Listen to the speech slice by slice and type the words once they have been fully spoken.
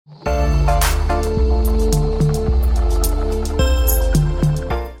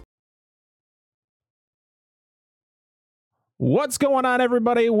What's going on,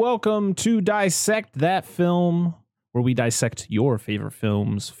 everybody? Welcome to Dissect That Film, where we dissect your favorite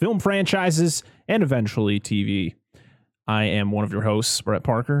films, film franchises, and eventually TV. I am one of your hosts, Brett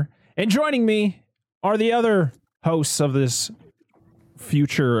Parker, and joining me are the other hosts of this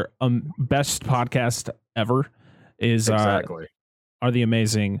future best podcast ever. Are the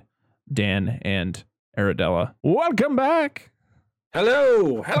amazing Dan and Aradella. Welcome back.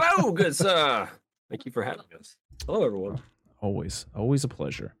 Hello, good sir. Thank you for having us. Hello, everyone. Always a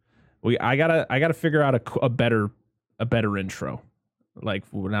pleasure. I gotta figure out a better intro. Like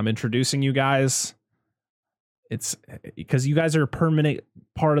when I'm introducing you guys, it's because you guys are a permanent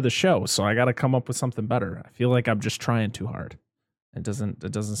part of the show, so I gotta come up with something better. I feel like I'm just trying too hard. It doesn't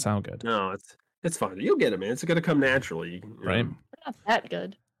sound good. No, it's fine. You'll get it, man. It's gonna come naturally, right? Not that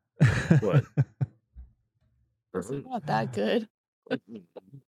good. What? It's not that good.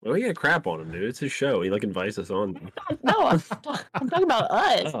 Well, he had crap on him, dude. It's his show. He invites us on. No, I'm talking about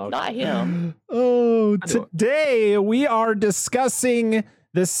us, not him. Oh, today we are discussing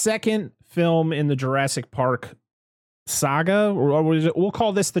the second film in the Jurassic Park saga, or we'll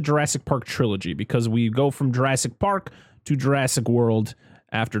call this the Jurassic Park trilogy because we go from Jurassic Park to Jurassic World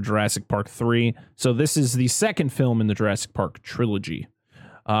after Jurassic Park 3. So this is the second film in the Jurassic Park trilogy.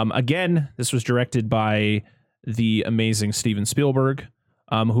 Again, this was directed by the amazing Steven Spielberg,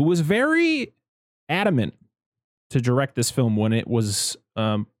 who was very adamant to direct this film when it was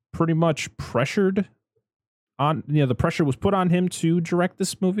pretty much pressured on, the pressure was put on him to direct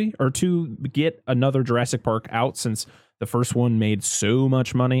this movie or to get another Jurassic Park out since the first one made so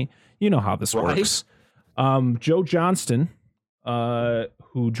much money. You know how this works. Joe Johnston,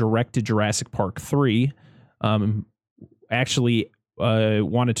 who directed Jurassic Park 3, actually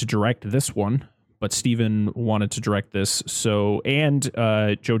wanted to direct this one, but Steven wanted to direct this. And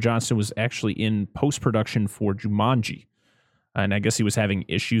Joe Johnston was actually in post-production for Jumanji. And I guess he was having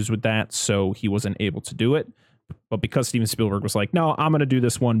issues with that, so he wasn't able to do it. But because Steven Spielberg was like, no, I'm going to do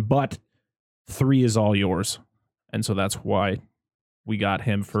this one, but 3 is all yours. And so that's why we got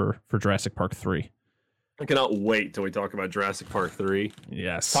him for Jurassic Park 3. I cannot wait till we talk about Jurassic Park 3.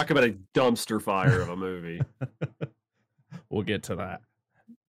 Yes. Talk about a dumpster fire of a movie. We'll get to that.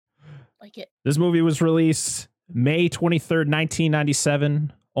 Like it. This movie was released May 23rd,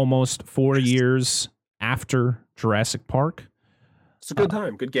 1997, almost 4 years after Jurassic Park. It's a good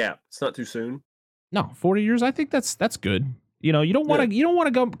time, good gap. It's not too soon. No, 40 years. I think that's good. You don't want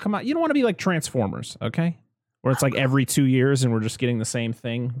to come out. You don't want to be like Transformers, okay? Where it's like every 2 years and we're just getting the same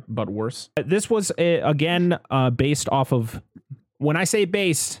thing but worse. This was again based off of, when I say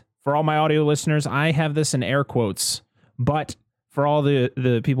based, for all my audio listeners, I have this in air quotes, but for all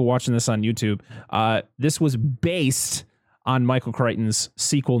the people watching this on YouTube, this was based on Michael Crichton's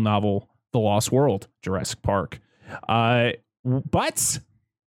sequel novel, The Lost World, Jurassic Park. But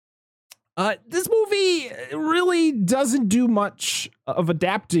this movie really doesn't do much of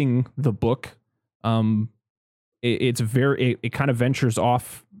adapting the book. It kind of ventures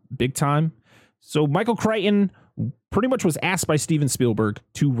off big time. So Michael Crichton pretty much was asked by Steven Spielberg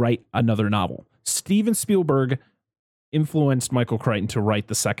to write another novel. Steven Spielberg influenced Michael Crichton to write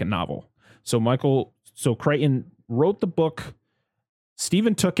the second novel. So Crichton wrote the book.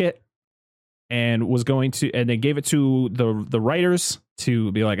 Steven took it and they gave it to the writers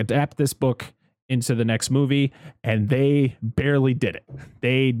to be like, adapt this book into the next movie, and they barely did it.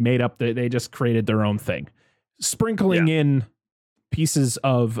 They just created their own thing, sprinkling in pieces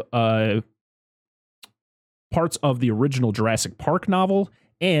of parts of the original Jurassic Park novel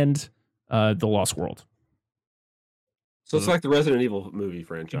and The Lost World. So it's like the Resident Evil movie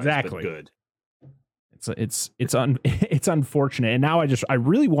franchise. Exactly. But good. It's unfortunate. And now I just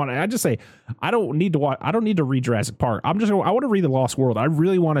say I don't need to read Jurassic Park. I want to read The Lost World. I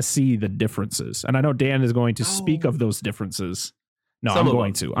really want to see the differences. And I know Dan is going to speak of those differences. No, I'm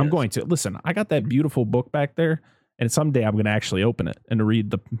going to. Listen, I got that beautiful book back there, and someday I'm going to actually open it and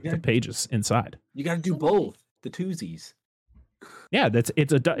read the pages inside. You got to do both, the twosies. Yeah,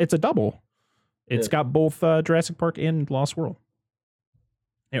 it's a double. It's got both Jurassic Park and Lost World.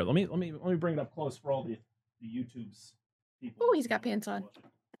 Here, let me bring it up close for all the YouTube's people. Oh, he's got pants on.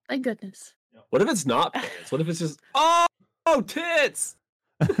 Thank goodness. What if it's not pants? What if it's just tits?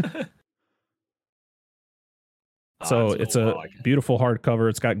 So it's a beautiful hardcover.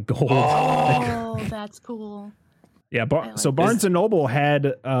 It's got gold. Oh, that's cool. Yeah, Barnes & Noble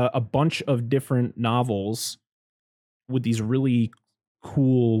had a bunch of different novels with these really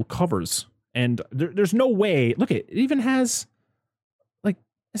cool covers. And there's no way. Look, it even has,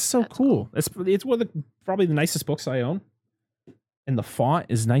 it's so cool. It's one of probably the nicest books I own. And the font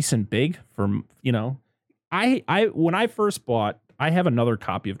is nice and big for, I when I first bought, I have another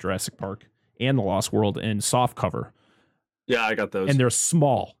copy of Jurassic Park and The Lost World in soft cover. Yeah, I got those. And they're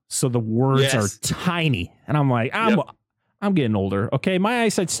small, so the words are tiny. And I'm like, I'm getting older. Okay, my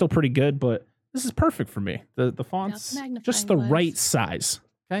eyesight's still pretty good, but this is perfect for me. The font's just the right size.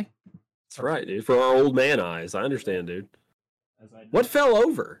 Okay, that's right, dude. For our old man eyes, I understand, dude. What fell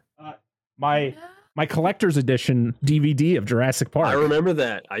over? My collector's edition DVD of Jurassic Park. I remember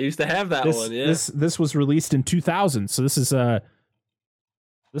that. I used to have that one. Yeah. This was released in 2000, so this is a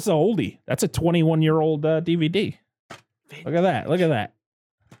oldie. That's a 21-year-old DVD. Look at that. Look at that.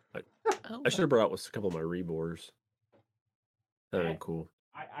 I should have brought a couple of my Rebors. That'd been cool.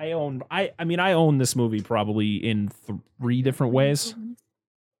 I own this movie probably in 3 different ways.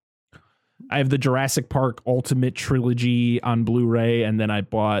 I have the Jurassic Park Ultimate Trilogy on Blu-ray, and then I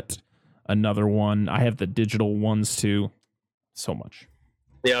bought another one. I have the digital ones too. So much.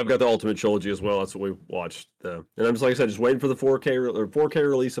 Yeah, I've got the Ultimate Trilogy as well. That's what we watched. And I'm just, like I said, just waiting for the 4K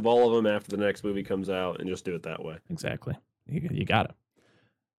release of all of them after the next movie comes out, and just do it that way. Exactly. You got it.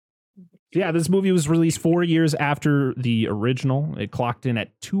 Yeah, this movie was released 4 years after the original. It clocked in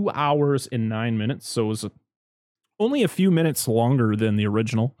at 2 hours and 9 minutes, so it was only a few minutes longer than the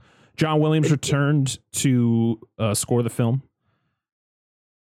original. John Williams returned to score the film.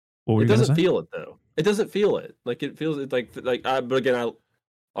 It doesn't feel it though. It doesn't feel it. Like it feels it like. But again,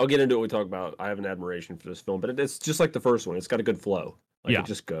 I'll get into it. We talk about. I have an admiration for this film, but it's just like the first one. It's got a good flow. Like it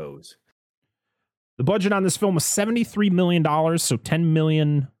just goes. The budget on this film was $73 million, so $10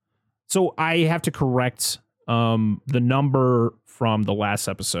 million. So I have to correct the number from the last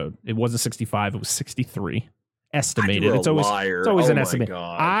episode. It wasn't 65, it was 63. Estimated. It's always an estimate.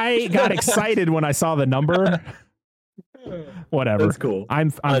 God. I got excited when I saw the number. Whatever. That's cool.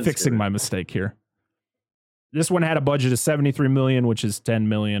 I'm fixing my mistake here. This one had a budget of $73 million, which is $10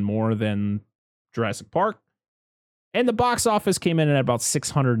 million more than Jurassic Park. And the box office came in at about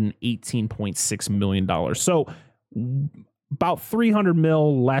 $618.6 million. So about $300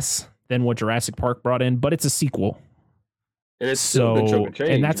 million less than what Jurassic Park brought in, but it's a sequel. And it's still a good chunk of change,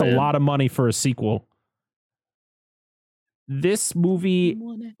 and that's a lot of money for a sequel. This movie,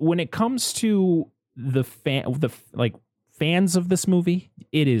 when it comes to the fans of this movie,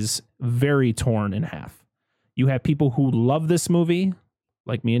 it is very torn in half. You have people who love this movie,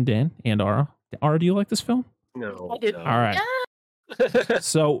 like me and Dan and Ara. Ara, do you like this film? No. I did. All right.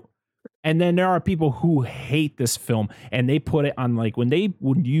 So, and then there are people who hate this film, and they put it on like when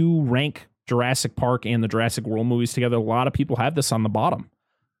you rank Jurassic Park and the Jurassic World movies together, a lot of people have this on the bottom.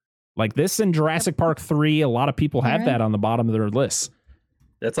 Like this and Jurassic Park 3, a lot of people have that on the bottom of their lists.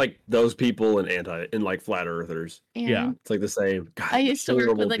 That's like those people and like flat earthers. Yeah. It's like the same. God, I used to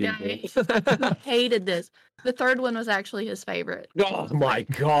work with a people. guy who hated this. The third one was actually his favorite. Oh my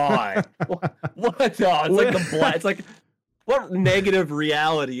God. What? Oh, it's like the black. It's like, what negative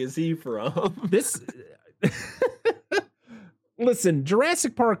reality is he from? This. Listen,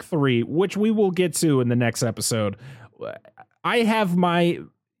 Jurassic Park 3, which we will get to in the next episode. I have my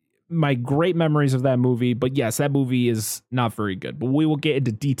great memories of that movie, but yes, that movie is not very good. But we will get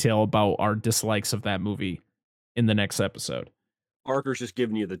into detail about our dislikes of that movie in the next episode. Parker's just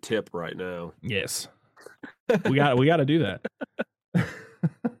giving you the tip right now. Yes. We got to do that.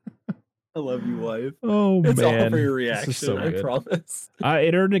 I love you, wife. Oh, it's man. All for your reaction, So I promise.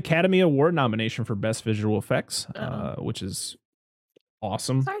 It earned an Academy Award nomination for Best Visual Effects, which is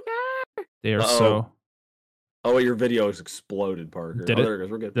awesome. They are so... Oh, your video has exploded, Parker. Did it? There it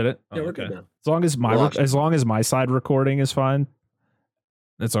goes. We're good. Did it? Yeah, we're good now. As long as my side recording is fine,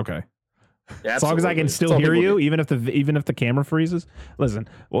 it's okay. Yeah, as long as I can still hear you, even if the camera freezes. Listen,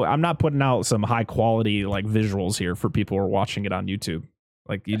 well, I'm not putting out some high quality like visuals here for people who are watching it on YouTube.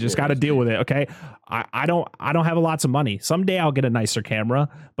 Like you just got to deal with it, okay? I don't have lots of money. Someday I'll get a nicer camera,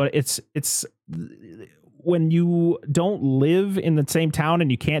 but it's when you don't live in the same town and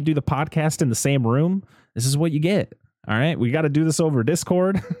you can't do the podcast in the same room. This is what you get. All right. We got to do this over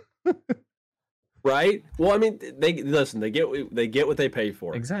Discord. Right. Well, I mean, they get what they pay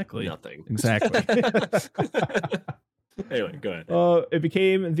for. Exactly. Nothing. Exactly. Anyway, go ahead. It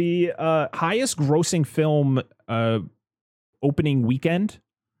became the highest grossing film opening weekend.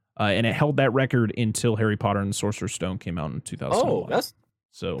 And it held that record until Harry Potter and the Sorcerer's Stone came out in 2001. Oh, that's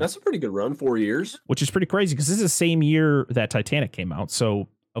a pretty good run. 4 years. Which is pretty crazy because this is the same year that Titanic came out. So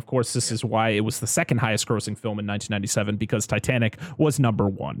of course, this is why it was the second highest grossing film in 1997, because Titanic was number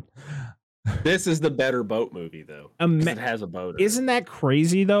 1. This is the better boat movie, though. It has a boat. Isn't that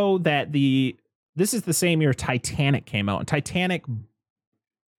crazy, though, that this is the same year Titanic came out, and Titanic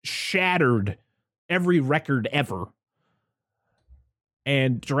shattered every record ever.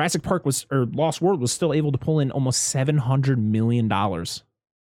 And Jurassic Park Lost World was still able to pull in almost $700 million.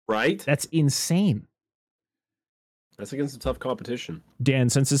 Right? That's insane. That's against a tough competition. Dan,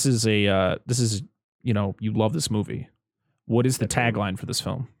 since this is you love this movie. What is the tagline for this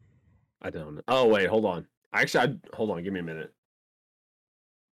film? I don't know. Oh, wait, hold on. Actually, hold on. Give me a minute.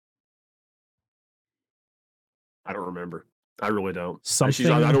 I don't remember. I really don't. Something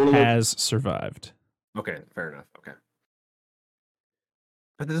has survived. Okay, fair enough. Okay.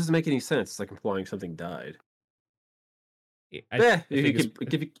 But that doesn't make any sense. It's like implying something died. I think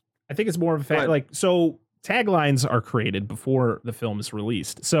it's more of a fact. Like, so taglines are created before the film is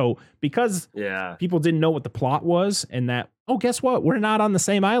released. So because people didn't know what the plot was, and that, oh, guess what? We're not on the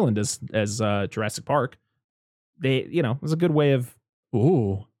same island as Jurassic Park. It was a good way of,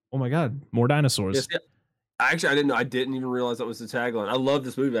 oh my God, more dinosaurs. Yes, yeah. Actually, I didn't know. I didn't even realize that was the tagline. I love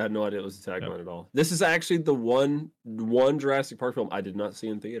this movie. I had no idea it was the tagline at all. This is actually the one Jurassic Park film I did not see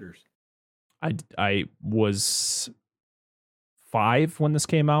in theaters. I was 5 when this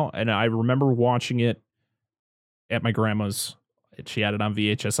came out, and I remember watching it at my grandma's. She had it on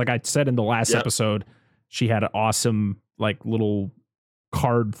VHS. Like I said in the last episode, she had an awesome like little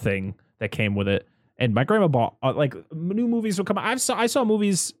card thing that came with it, and my grandma bought like new movies would come out. I saw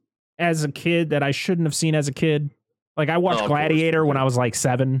movies as a kid that I shouldn't have seen as a kid. Like I watched Gladiator when I was like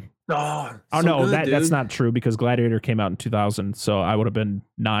 7. Oh no, that's not true because Gladiator came out in 2000, so I would have been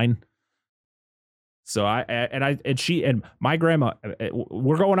 9. So she and my grandma,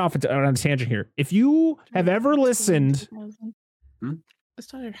 we're going off on a tangent here. If you have ever listened, I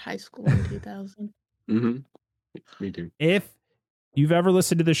started high school in 2000. Mm-hmm. Me too. If you've ever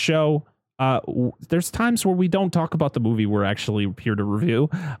listened to the show, there's times where we don't talk about the movie we're actually here to review.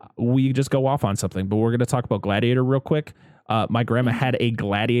 We just go off on something, but we're going to talk about Gladiator real quick. My grandma had a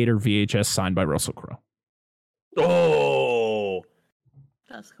Gladiator VHS signed by Russell Crowe. Oh,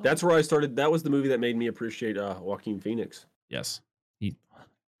 that's cool. That's where I started. That was the movie that made me appreciate Joaquin Phoenix. Yes,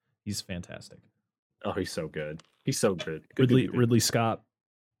 he's fantastic. Oh, he's so good. He's so good. Ridley Scott.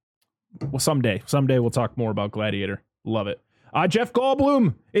 Well, someday we'll talk more about Gladiator. Love it. Jeff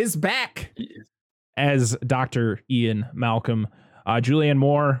Goldblum is back as Dr. Ian Malcolm. Julianne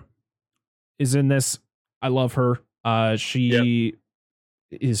Moore is in this. I love her. She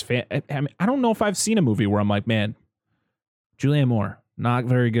is I mean, I don't know if I've seen a movie where I'm like, man, Julianne Moore, not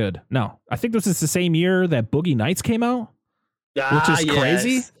very good. No, I think this is the same year that Boogie Nights came out, which is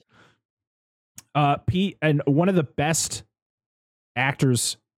crazy. Pete, and one of the best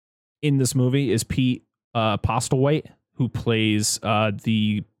actors in this movie is Pete Postlethwaite, who plays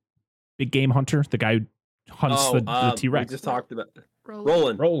the big game hunter, the guy who hunts the T-Rex. We just talked about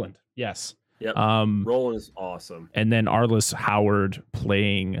Roland. Yes. Yep. Roland is awesome. And then Arliss Howard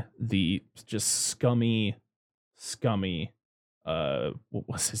playing the just scummy. What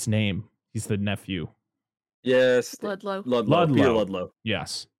was his name? He's the nephew. Yes. Ludlow. Peter Ludlow.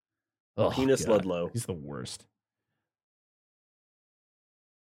 Yes. Penis Ludlow. He's the worst.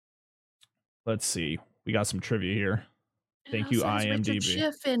 Let's see. We got some trivia here. Thank you, IMDb. Richard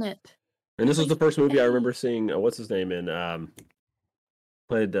Schiff in it. And this was the first movie I remember seeing. What's his name in?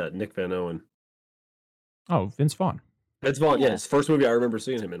 Played Nick Van Owen. Oh, Vince Vaughn. Vince Vaughn. Yeah, his first movie I remember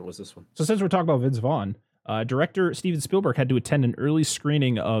seeing him in was this one. So since we're talking about Vince Vaughn, director Steven Spielberg had to attend an early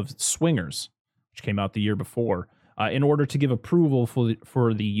screening of Swingers, which came out the year before, in order to give approval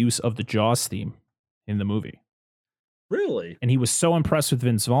for the use of the Jaws theme in the movie. Really? And he was so impressed with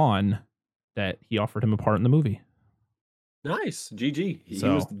Vince Vaughn that he offered him a part in the movie. Nice. GG. He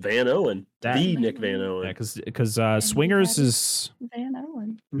was Van Owen. Nick Van Owen. Yeah, because Swingers is... Van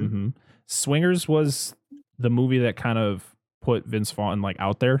Owen. Mm-hmm. Swingers was the movie that kind of put Vince Vaughn like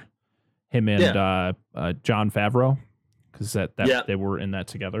out there. Him and Jon Favreau. Because they were in that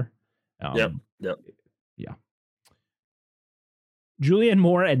together. Yep. Yeah. Julianne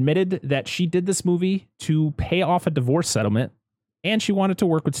Moore admitted that she did this movie to pay off a divorce settlement, and she wanted to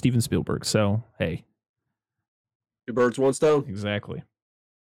work with Steven Spielberg. So, hey. 2 birds, 1 stone. Exactly.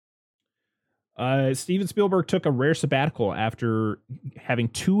 Steven Spielberg took a rare sabbatical after having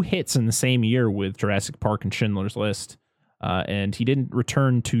 2 hits in the same year with Jurassic Park and Schindler's List, and he didn't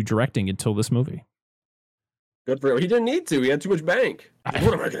return to directing until this movie. Good for him. He didn't need to. He had too much bank.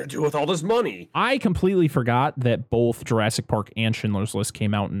 What am I going to do with all this money? I completely forgot that both Jurassic Park and Schindler's List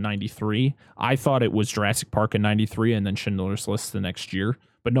came out in 93. I thought it was Jurassic Park in 93 and then Schindler's List the next year.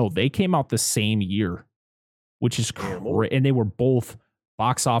 But no, they came out the same year, which is great. And they were both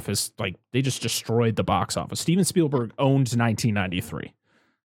box office, like they just destroyed the box office. Steven Spielberg owned 1993.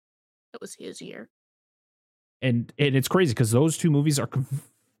 It was his year. And it's crazy because those 2 movies are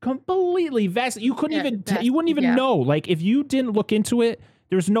completely vast. You couldn't you wouldn't even know. Like, if you didn't look into it,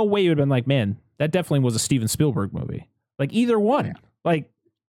 there's no way you would have been like, man, that definitely was a Steven Spielberg movie. Like, either one. Yeah. Like,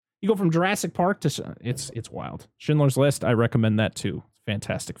 you go from Jurassic Park to it's wild. Schindler's List, I recommend that too.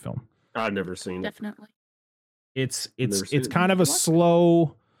 Fantastic film. I've never seen it. Definitely. It's kind of a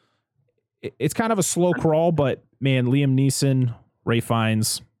slow. It's kind of a slow crawl, but man, Liam Neeson, Ralph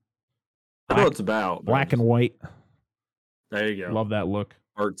Fiennes. I know what it's about. Black and white. There you go. Love that look.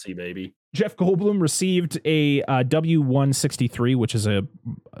 Artsy, baby. Jeff Goldblum received a W163,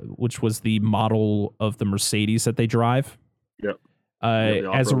 which was the model of the Mercedes that they drive. Yep.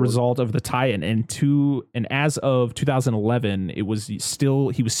 As a result of the tie-in, and as of 2011, he was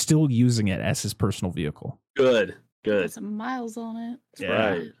still using it as his personal vehicle. Good. Got some miles on it. That's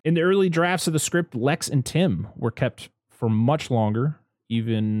right. In the early drafts of the script, Lex and Tim were kept for much longer.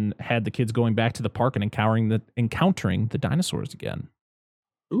 Even had the kids going back to the park and encountering the dinosaurs again.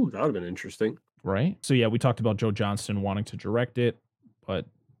 Ooh, that would have been interesting. Right? So yeah, we talked about Joe Johnston wanting to direct it, but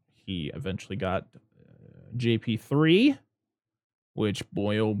he eventually got JP3, which,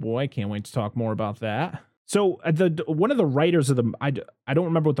 boy, oh boy, can't wait to talk more about that. So one of the writers of the, I don't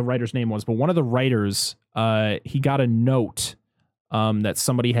remember what the writer's name was, but one of the writers, he got a note that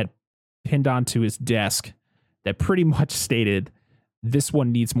somebody had pinned onto his desk that pretty much stated, this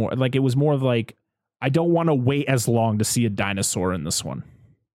one needs more. Like, it was more of like, I don't want to wait as long to see a dinosaur in this one.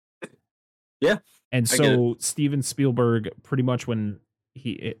 Yeah. And so Steven Spielberg, pretty much when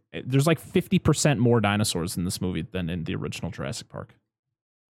there's like 50% more dinosaurs in this movie than in the original Jurassic Park.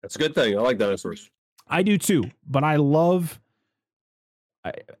 That's a good thing. I like dinosaurs. I do too, but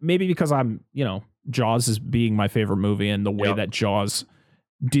maybe because I'm, Jaws is being my favorite movie, and the way that Jaws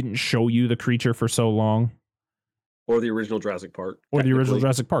didn't show you the creature for so long. Or the original Jurassic Park.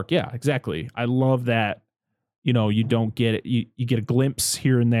 Yeah, exactly. I love that, you don't get it. You get a glimpse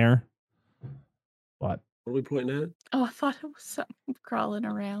here and there. What are we pointing at? Oh, I thought it was something crawling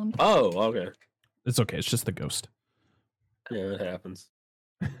around. Oh, okay. It's okay. It's just the ghost. Yeah, it happens.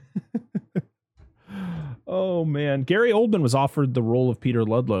 Oh, man. Gary Oldman was offered the role of Peter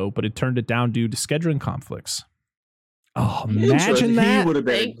Ludlow, but it turned it down due to scheduling conflicts. Oh, imagine that. He would have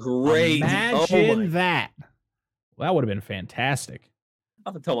been great. Imagine that. Well, that would have been fantastic.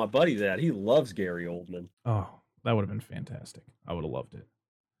 I have to tell my buddy that. He loves Gary Oldman. Oh, that would have been fantastic. I would have loved it.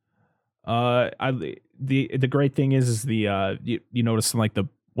 The great thing is you notice like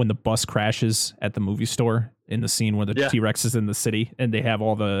when the bus crashes at the movie store in the scene where the T-Rex is in the city, and they have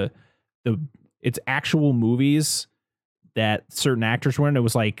all it's actual movies that certain actors were in. It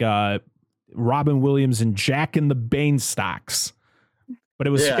was like Robin Williams and Jack and the Banestocks, but it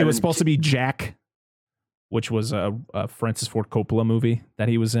was supposed to be Jack, which was a Francis Ford Coppola movie that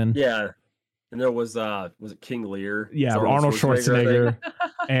he was in. Yeah. And there was it King Lear? Yeah, Arnold Schwarzenegger.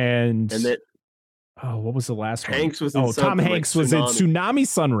 and what was the last one? Hanks was in Tom Hanks was in Tsunami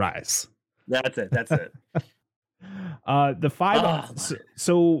Sunrise. That's it. The five.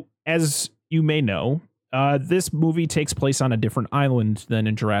 So as you may know, this movie takes place on a different island than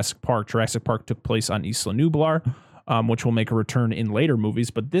in Jurassic Park. Jurassic Park took place on Isla Nublar, which will make a return in later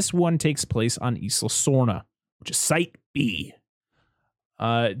movies, but this one takes place on Isla Sorna, which is Site B.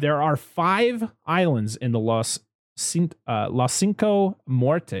 There are 5 islands in the Los Cinco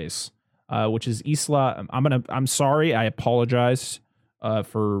Muertes, which is Isla. I'm sorry. I apologize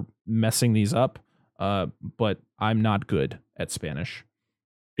for messing these up, but I'm not good at Spanish.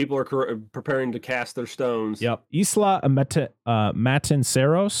 People are preparing to cast their stones. Yep. Isla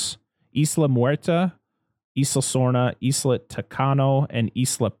Matanceros, Isla Muerta, Isla Sorna, Isla Tacano, and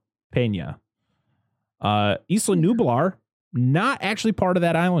Isla Peña. Isla Nublar, not actually part of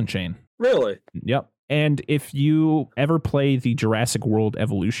that island chain. Really? Yep. And if you ever play the Jurassic World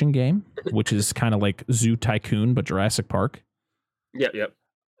Evolution game, which is kind of like Zoo Tycoon, but Jurassic Park. Yep.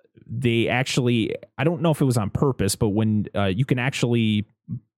 They actually, I don't know if it was on purpose, but when you can actually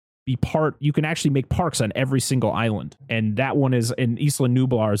make parks on every single island. And that one is in Isla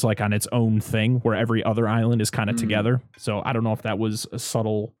Nublar is like on its own thing where every other island is kind of together. So I don't know if that was a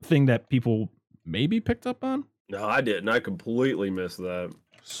subtle thing that people maybe picked up on. No, I didn't. I completely missed that.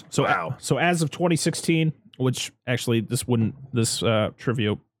 So, wow. So as of 2016, which actually this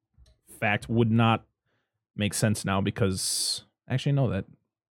trivia fact would not make sense now because actually no,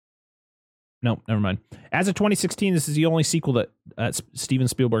 never mind. As of 2016, this is the only sequel that Steven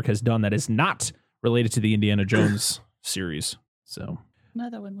Spielberg has done that is not related to the Indiana Jones series. So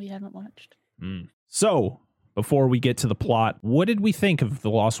another one we haven't watched. So before we get to the plot, what did we think of The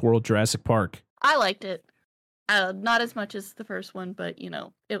Lost World Jurassic Park? I liked it. Not as much as the first one, but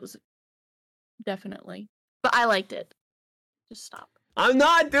it was definitely. But I liked it. Just stop. I'm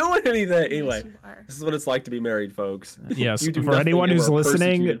not doing anything. Anyway, this is what it's like to be married, folks. Yes, for anyone who's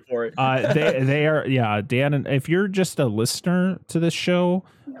listening, they are, yeah, Dan, and if you're just a listener to this show,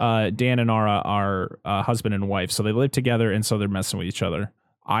 Dan and Nara are husband and wife, so they live together, and so they're messing with each other.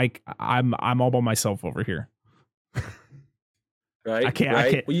 I'm all by myself over here. Right? I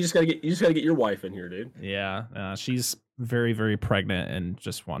can't. Well, you just gotta get your wife in here, dude. Yeah, she's very, very pregnant and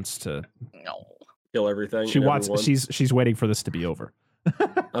just wants to kill everything. She wants. Everyone. She's waiting for this to be over.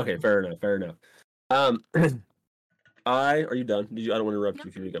 Okay, fair enough. Are you done? I don't want to interrupt you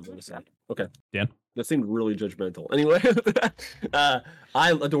if you got something to say. Okay. Dan? That seemed really judgmental. Anyway,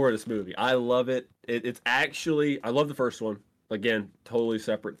 I adore this movie. I love it. It's actually, I love the first one. Again, totally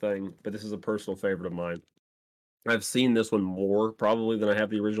separate thing, but this is a personal favorite of mine. I've seen this one more probably than I have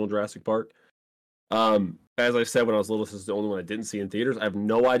the original Jurassic Park. As I said when I was little, this is the only one I didn't see in theaters. I have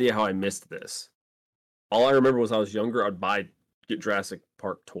no idea how I missed this. All I remember was I was younger, I'd get Jurassic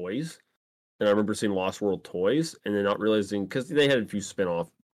Park toys. And I remember seeing Lost World toys and then not realizing, because they had a few spin-off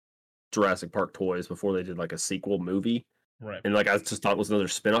Jurassic Park toys before they did like a sequel movie. Right. And like I just thought it was another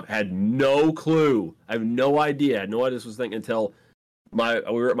spin-off. Had no clue. I have no idea. I had no idea this was a thing until we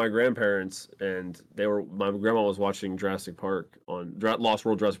were at my grandparents and my grandma was watching Jurassic Park on Lost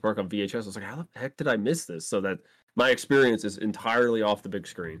World Jurassic Park on VHS. I was like, how the heck did I miss this? So that my experience is entirely off the big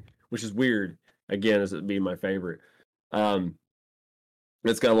screen, which is weird. Again, as it being my favorite.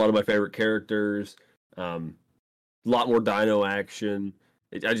 It's got a lot of my favorite characters. A lot more dino action.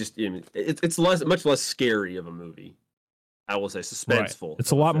 It's much less scary of a movie. I will say suspenseful. Right.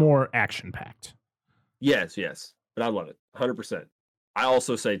 It's a lot more action packed. Yes, but I love it 100%. I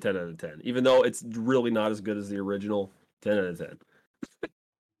also say 10 out of 10, even though it's really not as good as the original. 10 out of 10.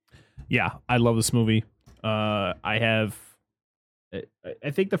 Yeah, I love this movie. I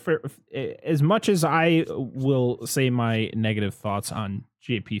think as much as I will say my negative thoughts on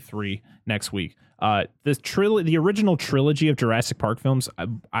JP3 next week, the original trilogy of Jurassic Park films,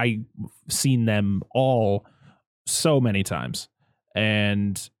 I've seen them all so many times,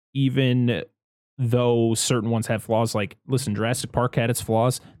 and even though certain ones have flaws, like, listen, Jurassic Park had its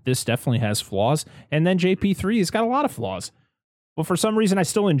flaws, this definitely has flaws, and then JP3 has got a lot of flaws, but for some reason I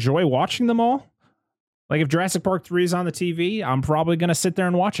still enjoy watching them all. Like, if Jurassic Park 3 is on the TV, I'm probably gonna sit there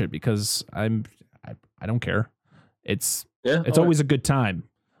and watch it because I don't care. It's always a good time,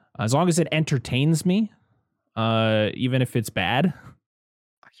 as long as it entertains me, even if it's bad.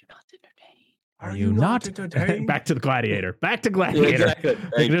 Are you not entertained? Back to the Gladiator. Back to Gladiator. Yeah,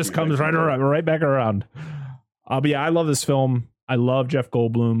 exactly. It just comes right back around. But yeah, I love this film. I love Jeff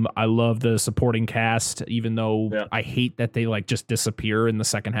Goldblum. I love the supporting cast, even though I hate that they like just disappear in the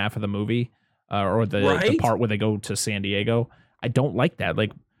second half of the movie, or the part where they go to San Diego. I don't like that.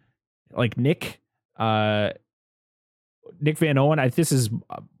 Like Nick Van Owen. This is,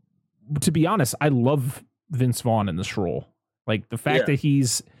 to be honest, I love Vince Vaughn in this role. Like the fact that he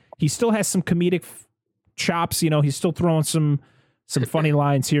still has some comedic chops, he's still throwing some funny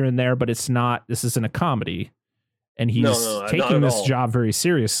lines here and there, but this isn't a comedy, and he's taking this job very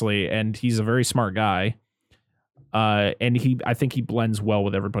seriously, and he's a very smart guy. And I think he blends well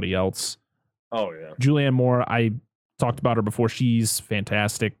with everybody else. Oh yeah. Julianne Moore, I talked about her before. She's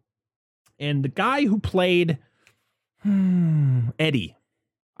fantastic. And the guy who played Eddie,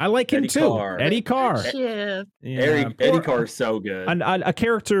 I like him too. Eddie Carr. Yeah. Eddie Carr is so good. A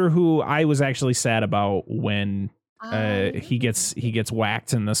character who I was actually sad about when he gets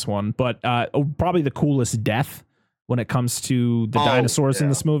whacked in this one, but probably the coolest death when it comes to the dinosaurs in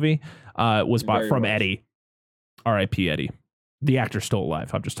this movie was from Eddie. R.I.P. Eddie. The actor's still alive.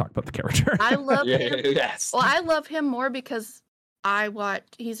 I'm just talking about the character. I love him. Yes. Well, I love him more because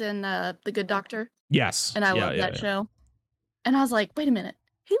he's in The Good Doctor. Yes. And I love that show. And I was like, wait a minute.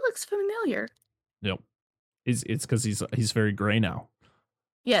 He looks familiar. Yep. It's because he's very gray now.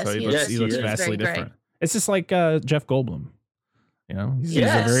 Yes, so he looks vastly different. Gray. It's just like Jeff Goldblum. He's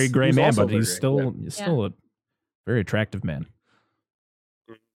a very gray man, but he's still a very attractive man.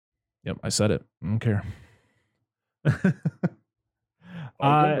 Yep, I said it. I don't care.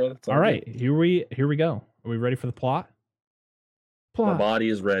 All right, here we go. Are we ready for the plot? My body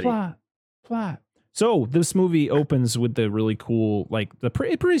is ready. Plot. So this movie opens with the really cool, like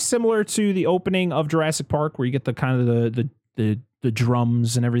pretty similar to the opening of Jurassic Park, where you get the kind of the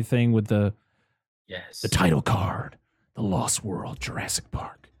drums and everything with the title card, The Lost World, Jurassic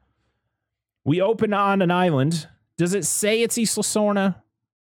Park. We open on an island. Does it say it's Isla Sorna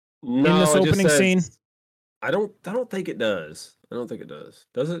in this opening scene? I don't think it does.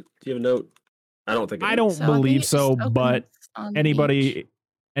 Does it? Do you have a note? I don't think it does. I don't believe so, but anybody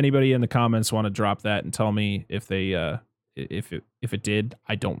in the comments want to drop that and tell me if they If it did,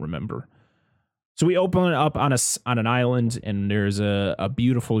 I don't remember. So we open it up on an island, and there's a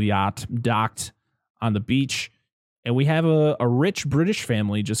beautiful yacht docked on the beach, and we have a rich British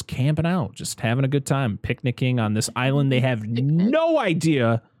family just camping out, just having a good time, picnicking on this island. They have no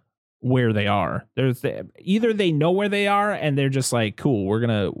idea where they are. Either they know where they are and they're just like, cool, we're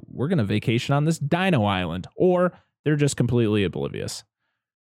gonna vacation on this dino island, or they're just completely oblivious.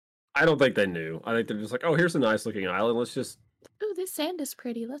 I don't think they knew. I think they're just like, oh, here's a nice looking island. Let's just. Oh, this sand is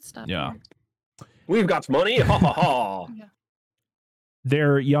pretty. Let's stop. Yeah. Here. We've got money. Ha ha ha. Yeah.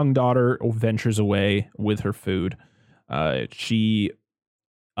 Their young daughter ventures away with her food. She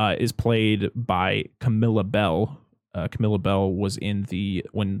is played by Camilla Bell. Camilla Bell was in the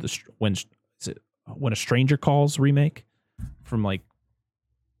When a Stranger Calls remake from like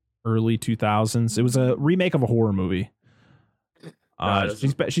early 2000s. It was a remake of a horror movie.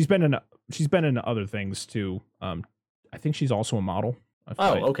 She's been in other things too. I think she's also a model.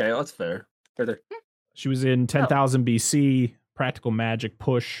 Okay, that's fair. She was in 10,000 BC, Practical Magic,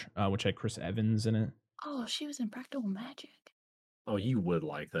 Push, which had Chris Evans in it. Oh, she was in Practical Magic. Oh, you would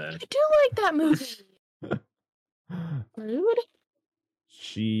like that. I do like that movie. Rude.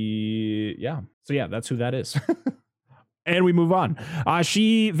 So that's who that is. And we move on.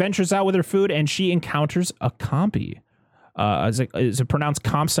 She ventures out with her food, and she encounters a compy. Is it pronounced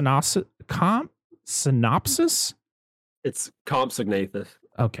Compsognathus? It's Compsognathus.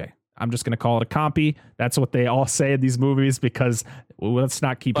 Okay. I'm just going to call it a compy. That's what they all say in these movies, because let's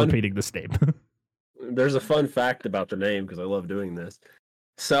not keep repeating this name. There's a fun fact about the name, because I love doing this.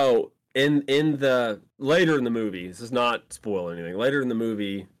 So in the later in the movie, this is not spoil anything. Later in the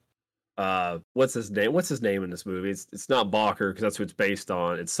movie, what's his name? What's his name in this movie? It's not Bakker, because that's what it's based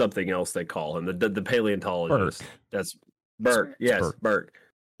on. It's something else they call him. The paleontologist. Burke. That's Burke. Yes, Burke.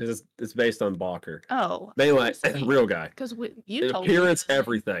 It's based on Bakker. Oh. But anyway, real guy. Because you told appearance, me.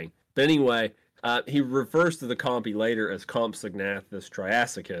 everything. But anyway, he refers to the compy later as Compsognathus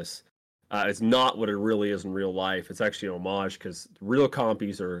triassicus. It's not what it really is in real life. It's actually an homage, because real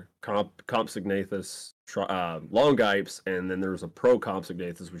compies are Compsognathus longipes, and then there's a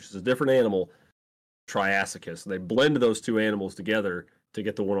Procompsognathus, which is a different animal, Triassicus. They blended those two animals together to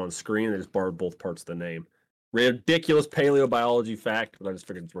get the one on screen. They just borrowed both parts of the name. Ridiculous paleobiology fact, but I just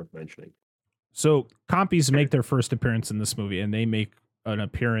figured it's worth mentioning. So compies make their first appearance in this movie, and they make an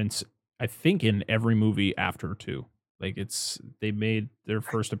appearance, I think, in every movie after 2. Like they made their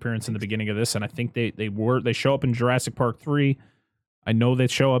first appearance in the beginning of this, and I think they show up in Jurassic Park 3. I know they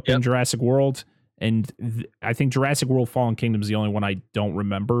show up in Jurassic World, and I think Jurassic World: Fallen Kingdom is the only one I don't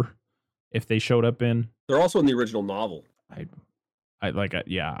remember if they showed up in. They're also in the original novel. I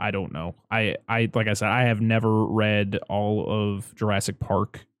don't know. I like I said, I have never read all of Jurassic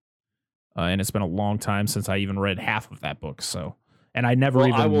Park, and it's been a long time since I even read half of that book. So, and I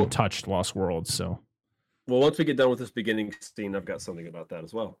never touched Lost World. So, well, once we get done with this beginning scene, I've got something about that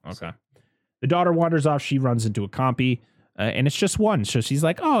as well. Okay. So. The daughter wanders off. She runs into a compy, and it's just one. So she's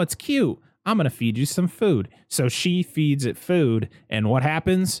like, "Oh, it's cute. I'm gonna feed you some food." So she feeds it food, and what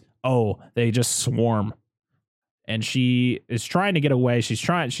happens? Oh, they just swarm. And she is trying to get away.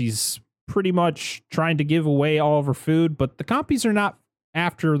 She's pretty much trying to give away all of her food, but the compies are not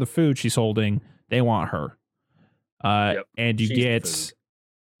after the food she's holding. They want her. And you get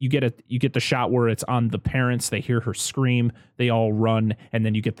the shot where it's on the parents. They hear her scream. They all run, and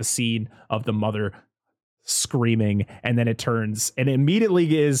then you get the scene of the mother screaming, and then it turns and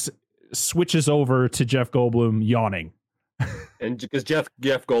immediately switches over to Jeff Goldblum yawning. And because Jeff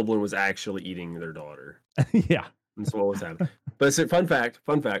Goldblum was actually eating their daughter. Yeah. That's what was happening. But it's a fun fact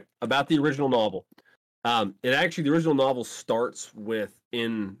about the original novel. The original novel starts with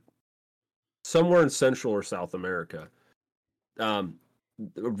somewhere in Central or South America.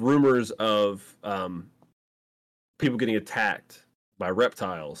 Rumors of people getting attacked by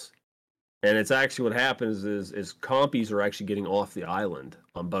reptiles. And it's actually what happens is compies are actually getting off the island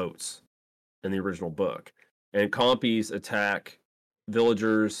on boats in the original book. And compies attack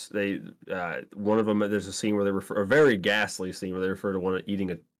villagers. One of them, there's a scene where they refer, a very ghastly scene where they refer to one eating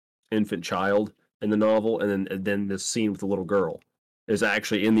an infant child in the novel, and then this scene with the little girl is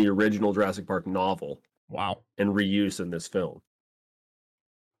actually in the original Jurassic Park novel. Wow. And reused in this film.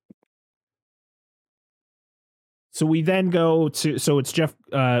 So we then go to, it's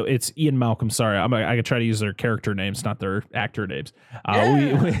it's Ian Malcolm. Sorry, I could try to use their character names, not their actor names.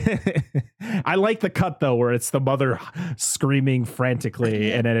 I like the cut though, where it's the mother screaming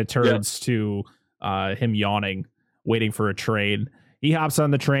frantically, and then it turns to him yawning, waiting for a train. He hops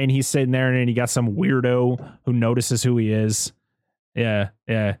on the train. He's sitting there, and then he got some weirdo who notices who he is. Yeah.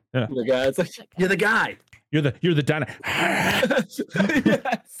 The guy, it's like, you're the guy. You're the dino. Yes.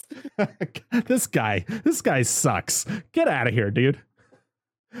 This guy sucks. Get out of here, dude.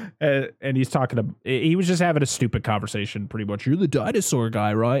 And he's he was just having a stupid conversation, pretty much. You're the dinosaur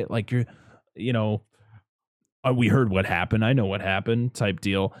guy, right? Like we heard what happened. I know what happened type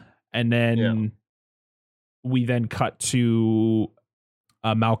deal. And then we then cut to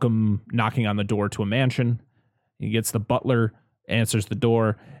Malcolm knocking on the door to a mansion. He gets the butler, answers the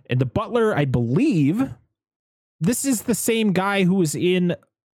door. And the butler, I believe, this is the same guy who was in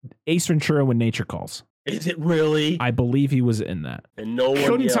Ace Ventura: When Nature Calls. Is it really? I believe he was in that. And no one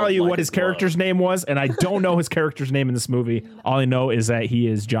couldn't tell you what his character's name was, and I don't know his character's name in this movie. All I know is that he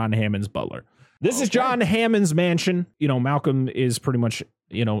is John Hammond's butler. This is John Hammond's mansion. Malcolm is pretty much,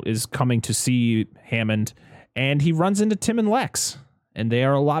 is coming to see Hammond, and he runs into Tim and Lex, and they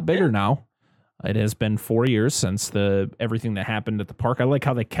are a lot bigger now. It has been 4 years since everything that happened at the park. I like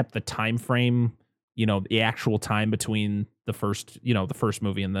how they kept the time frame, the actual time between the first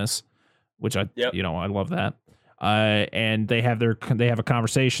movie and this, which I love that. And they have a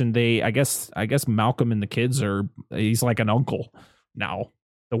conversation. I guess Malcolm and the kids he's like an uncle now,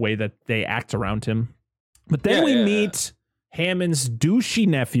 the way that they act around him. But then we meet Hammond's douchey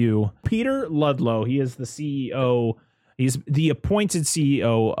nephew, Peter Ludlow. He is the CEO. He's the appointed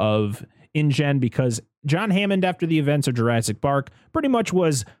CEO of InGen, because John Hammond, after the events of Jurassic Park, pretty much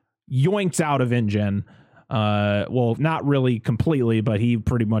was yoinked out of InGen. Well, not really completely, but he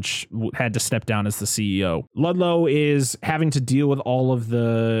pretty much had to step down as the CEO. Ludlow is having to deal with all of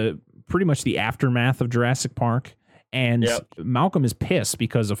pretty much the aftermath of Jurassic Park. And Malcolm is pissed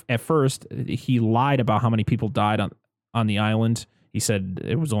because at first he lied about how many people died on the island. He said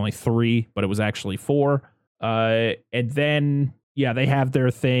it was only 3, but it was actually 4. And then, they have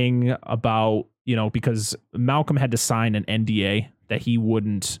their thing about, because Malcolm had to sign an NDA that he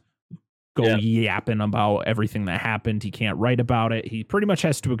wouldn't go yapping about everything that happened. He can't write about it. He pretty much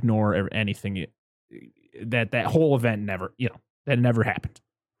has to ignore anything that whole event that never happened.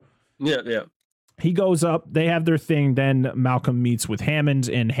 Yeah. He goes up, they have their thing. Then Malcolm meets with Hammond,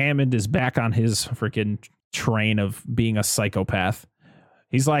 and Hammond is back on his freaking train of being a psychopath.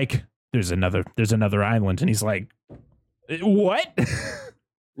 He's like, there's another island. And he's like, what?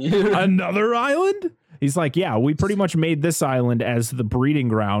 Another island? He's like, yeah, we pretty much made this island as the breeding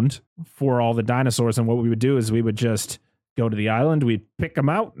ground for all the dinosaurs. And what we would do is we would just go to the island, we'd pick them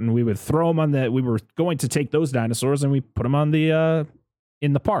out, and we would throw them we were going to take those dinosaurs and we put them on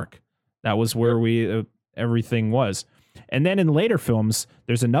in the park. That was where everything was. And then in later films,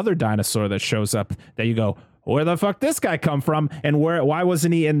 there's another dinosaur that shows up that you go, where the fuck this guy come from? And why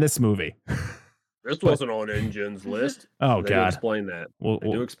wasn't he in this movie? This wasn't on InGen's list. Oh, God. Explain that.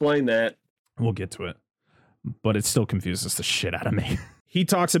 We'll explain that. We'll get to it. But it still confuses the shit out of me. He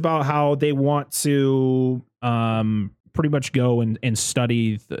talks about how they want to pretty much go and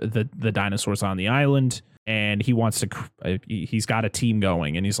study the dinosaurs on the island. And he wants to, he's got a team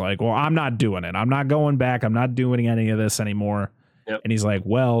going. And he's like, well, I'm not doing it. I'm not going back. I'm not doing any of this anymore. Yep. And he's like,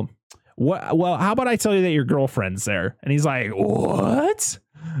 well, how about I tell you that your girlfriend's there? And he's like, what?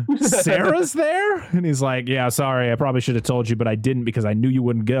 Sarah's there? And he's like, yeah, sorry, I probably should have told you, but I didn't because I knew you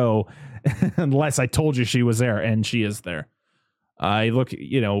wouldn't go unless I told you she was there. And she is there.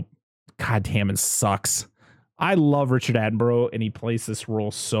 God, Hammond sucks. I love Richard Attenborough and he plays this role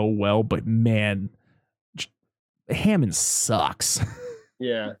so well, but man, Hammond sucks.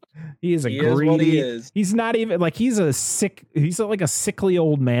 Yeah. He is greedy. Is what he is. He's not even like he's like a sickly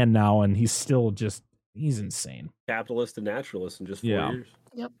old man now, and he's still he's insane. Capitalist and naturalist in just 4 years.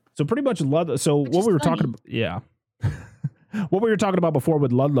 Yep. So pretty much what we were talking about, what we were talking about before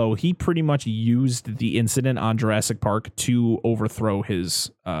with Ludlow, he pretty much used the incident on Jurassic Park to overthrow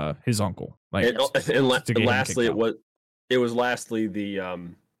his uncle. Like, lastly, it was lastly the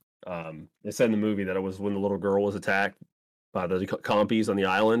they said in the movie that it was when the little girl was attacked by the compies on the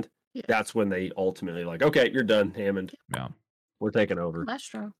island. Yeah. That's when they ultimately okay, you're done, Hammond. Yeah, we're taking over. That's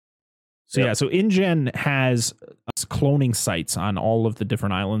true. So so InGen has cloning sites on all of the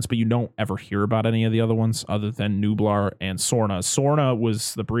different islands, but you don't ever hear about any of the other ones other than Nublar and Sorna. Sorna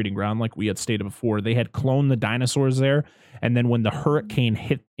was the breeding ground, like we had stated before. They had cloned the dinosaurs there, and then when the hurricane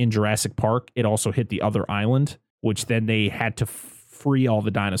hit in Jurassic Park, it also hit the other island, which then they had to free all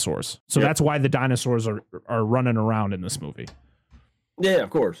the dinosaurs. So that's why the dinosaurs are running around in this movie. Yeah,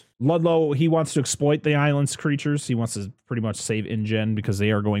 of course. Ludlow, he wants to exploit the island's creatures. He wants to pretty much save InGen because they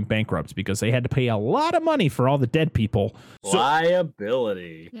are going bankrupt because they had to pay a lot of money for all the dead people.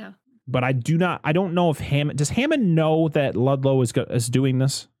 Liability. Yeah. But I don't know if does Hammond know that Ludlow is doing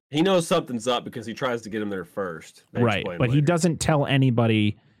this? He knows something's up because he tries to get him there first. Right. But he doesn't tell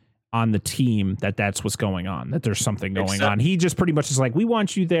anybody on the team that that's what's going on, that there's something going on. He just pretty much is like, we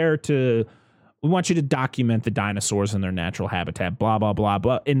want you to document the dinosaurs in their natural habitat, blah, blah, blah.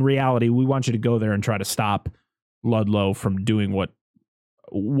 But in reality, we want you to go there and try to stop Ludlow from doing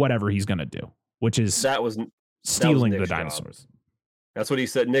whatever he's going to do, which is stealing the dinosaurs. Job. That's what he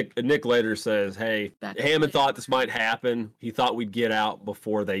said. Nick later says, hey, Hammond thought this might happen. He thought we'd get out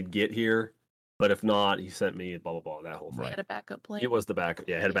before they'd get here. But if not, he sent me blah, blah, blah, that whole thing. Had a backup plan. It was the backup.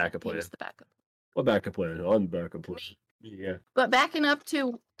 Yeah, had a backup plan. It was the backup. What backup plan? On the backup plan. Yeah. But backing up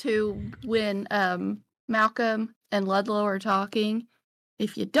to when Malcolm and Ludlow are talking,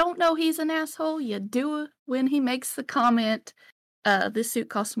 if you don't know he's an asshole, you do when he makes the comment, this suit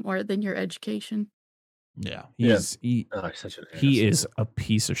costs more than your education. Yeah. He is a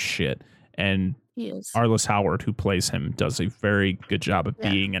piece of shit. And he is. Arliss Howard, who plays him, does a very good job of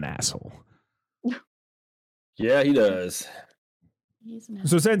being an asshole. Yeah, he does.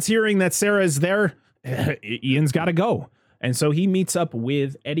 So since hearing that Sarah is there, Ian's got to go. And so he meets up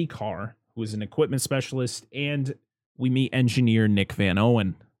with Eddie Carr, who is an equipment specialist, and we meet engineer Nick Van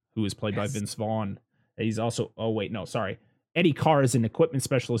Owen, who is played by Vince Vaughn. He's also, Eddie Carr is an equipment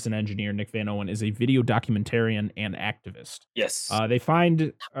specialist and engineer. Nick Van Owen is a video documentarian and activist. Yes.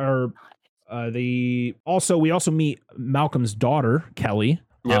 We also meet Malcolm's daughter, Kelly,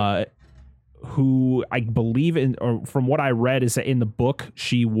 who I believe from what I read is that in the book,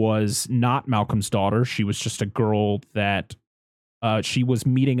 she was not Malcolm's daughter. She was just a girl that she was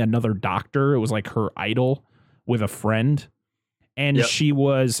meeting another doctor. It was like her idol with a friend. And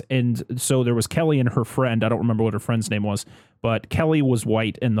so there was Kelly and her friend. I don't remember what her friend's name was, but Kelly was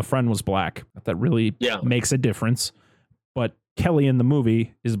white and the friend was black. That really makes a difference. But Kelly in the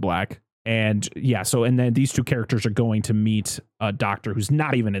movie is black. And and then these two characters are going to meet a doctor who's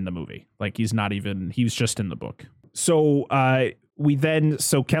not even in the movie. Like he was just in the book. So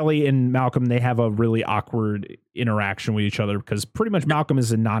Kelly and Malcolm, they have a really awkward interaction with each other because pretty much Malcolm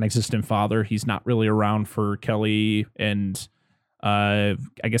is a non-existent father. He's not really around for Kelly. And I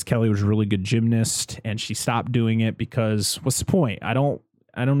guess Kelly was a really good gymnast and she stopped doing it because what's the point? I don't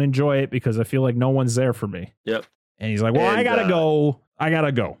enjoy it because I feel like no one's there for me. Yep. And he's like, well, I gotta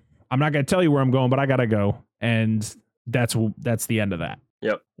go. I'm not going to tell you where I'm going, but I got to go. And that's the end of that.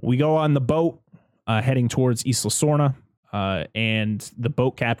 Yep. We go on the boat heading towards Isla Sorna. And the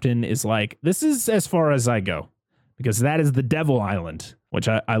boat captain is like, this is as far as I go, because that is the Devil Island, which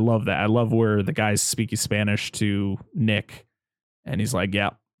I love that. I love where the guy's speaking Spanish to Nick. And he's like,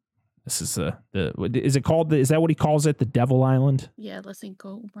 yeah, this is is that what he calls it? The Devil Island? Yeah. Los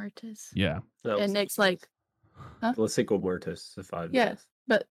Cinco Muertos. Yeah. And Nick's like, huh? Los Cinco Muertos. Yes.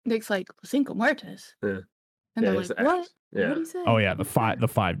 But Nick's like, Cinco Muertos. Yeah. And they're like, what? Yeah. What did he say? Oh, yeah, the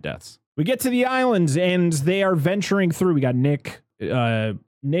five deaths. We get to the islands, and they are venturing through. We got Nick,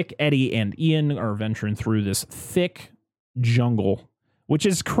 Eddie, and Ian are venturing through this thick jungle, which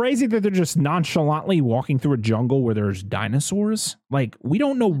is crazy that they're just nonchalantly walking through a jungle where there's dinosaurs. Like, we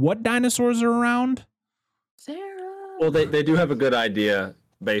don't know what dinosaurs are around. Sarah. Well, they do have a good idea.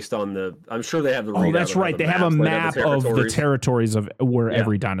 Based on I'm sure they have the. Oh, that's right. They have a map of the territories of where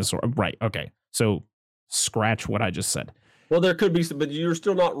every dinosaur. Right. Okay. So scratch what I just said. Well, there could be some, but you're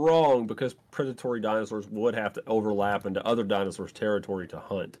still not wrong because predatory dinosaurs would have to overlap into other dinosaurs' territory to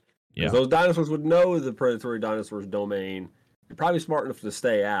hunt. Yeah. Those dinosaurs would know the predatory dinosaurs' domain. You're probably smart enough to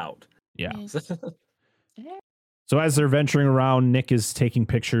stay out. Yeah. So as they're venturing around, Nick is taking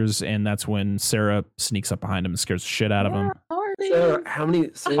pictures, and that's when Sarah sneaks up behind him and scares the shit out of him. Sarah, how many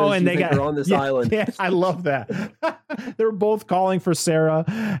Sarahs do you think are on this island? Yeah, I love that. They're both calling for Sarah,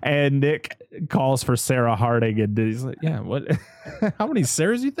 and Nick calls for Sarah Harding, and he's like, yeah, what? How many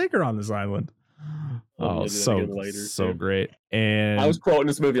Sarahs do you think are on this island? Oh, so great. And I was quoting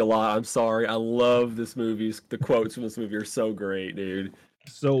this movie a lot. I'm sorry. I love this movie. The quotes from this movie are so great, dude.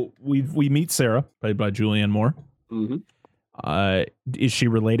 So we meet Sarah, played by Julianne Moore. Mm-hmm. Is she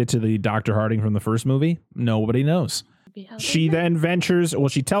related to the Dr. Harding from the first movie? Nobody knows. She then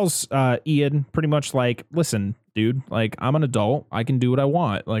she tells Ian pretty much like, listen, dude, like I'm an adult. I can do what I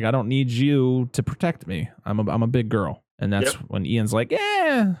want. Like, I don't need you to protect me. I'm a big girl. And that's when Ian's like,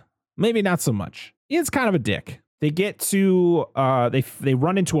 yeah, maybe not so much. Ian's kind of a dick. They get to, they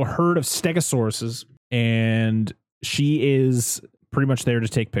run into a herd of stegosauruses, and she is pretty much there to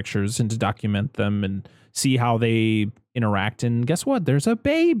take pictures and to document them and see how they interact. And guess what? There's a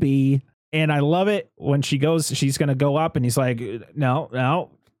baby. And I love it when she's going to go up, and he's like, no,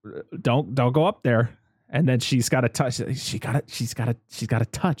 don't go up there. And then she's got to touch. She's got to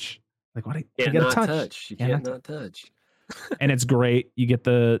touch. Like, what? You got to touch. She can't not touch. And it's great. You get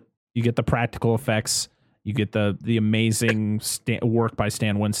the practical effects, You get the amazing work by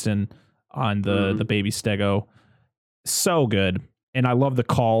Stan Winston on the baby stego. So good. And I love the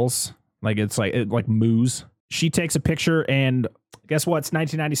calls. Like it's like moos. She takes a picture and guess what? It's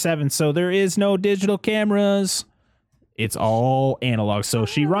 1997. So there is no digital cameras. It's all analog. So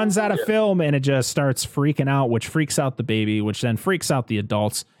she runs out of film and it just starts freaking out, which freaks out the baby, which then freaks out the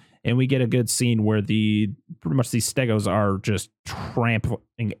adults. And we get a good scene where pretty much these stegos are just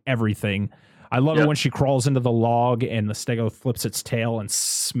trampling everything. I love it when she crawls into the log and the stego flips its tail and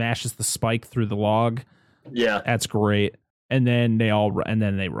smashes the spike through the log. Yeah. That's great. And then they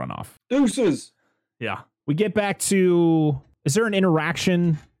run off. Deuces. Yeah. We get back to, is there an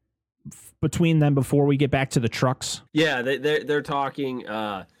interaction between them before we get back to the trucks? Yeah, they're talking.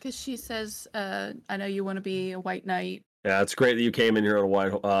 Because she says, I know you want to be a white knight. Yeah, it's great that you came in here on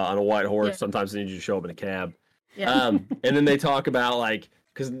a white horse. Yeah. Sometimes they need you to show up in a cab. Yeah. And then they talk about like,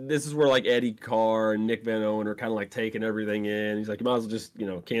 because this is where like Eddie Carr and Nick Van Owen are kind of like taking everything in. He's like, you might as well just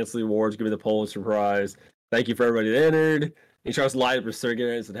cancel the awards, give me the Pulitzer Prize. Thank you for everybody that entered. He tries to light up his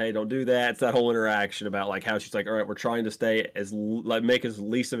cigarette and said, "Hey, don't do that." It's that whole interaction about like how she's like, "All right, we're trying to stay make as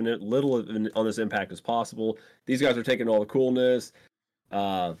least of little on this impact as possible." These guys are taking all the coolness.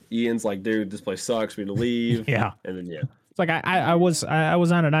 Ian's like, "Dude, this place sucks. We need to leave." Yeah, and then it's like I was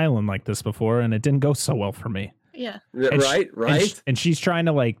on an island like this before, and it didn't go so well for me. Yeah. And right. And she's trying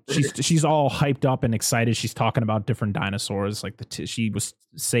to like she's all hyped up and excited. She's talking about different dinosaurs. Like she was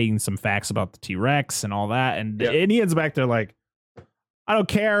saying some facts about the T-Rex and all that. And Ian's back there like, I don't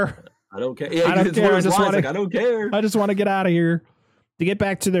care. I don't care. Yeah, I don't care. I don't care. I just want to get out of here. To get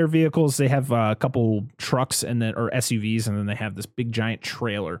back to their vehicles, they have a couple trucks or SUVs, and then they have this big giant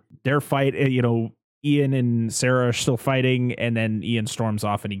trailer. Their fight, Ian and Sarah are still fighting, and then Ian storms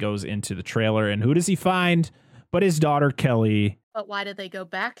off and he goes into the trailer. And who does he find? But his daughter, Kelly. But why did they go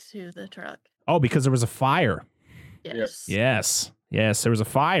back to the truck? Oh, because there was a fire. Yes. Yes, there was a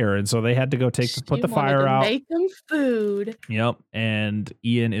fire. And so they had to go put the fire out. Make them food. Yep. And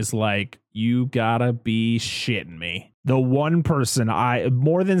Ian is like, you gotta be shitting me. The one person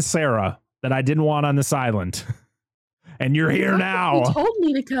more than Sarah, that I didn't want on this island. And you're here now. You told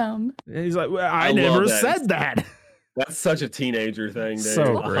me to come. And he's like, I never said that. That's such a teenager thing, dude.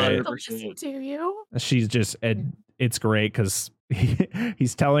 So great. 100%. To you. She's just, it's great because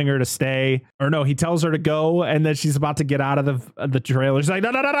he's telling her to stay, or no, he tells her to go, and then she's about to get out of the trailer. She's like,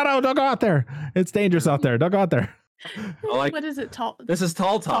 no, don't go out there. It's dangerous out there. Don't go out there. What is it? This is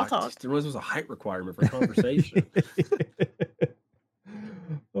tall talk. There was a height requirement for conversation.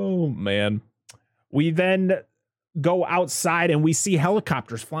 Oh man. We then go outside and we see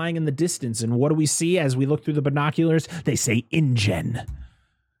helicopters flying in the distance. And what do we see as we look through the binoculars? They say InGen.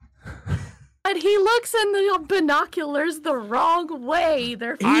 And he looks in the binoculars the wrong way.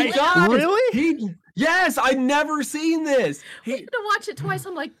 They're really? Yes, I've never seen this. I had to watch it twice.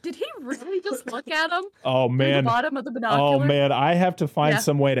 I'm like, did he really just look at him? Oh man, the bottom of the binocular. Oh man, I have to find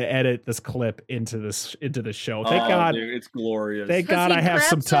some way to edit this clip into the show. Thank God, dude, it's glorious. Thank God I have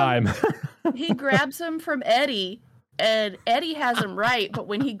some time. He grabs him from Eddie. And Eddie has him right, but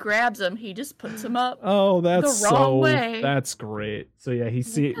when he grabs him, he just puts him up. Oh, that's the wrong way. That's great. So yeah,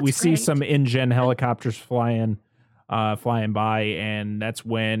 we see some InGen helicopters flying by, and that's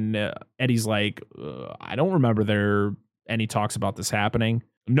when Eddie's like, I don't remember any talks about this happening.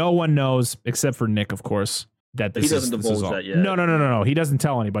 No one knows except for Nick, of course, that this doesn't divulge that yet. No. He doesn't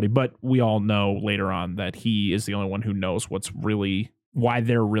tell anybody, but we all know later on that he is the only one who knows why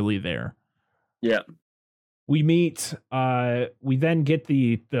they're really there. Yeah. We meet. We then get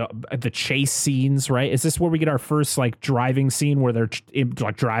the chase scenes. Right? Is this where we get our first like driving scene where they're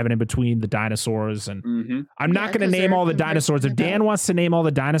driving in between the dinosaurs? And I'm not going to name all the dinosaurs. If Dan wants to name all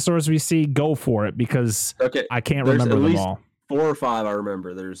the dinosaurs we see, go for it because I can't remember them all. 4 or 5 I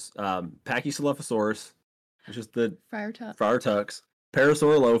remember. There's Pachycephalosaurus, which is the Friar Tucks.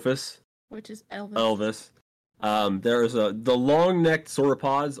 Parasaurolophus, which is Elvis. There's the long-necked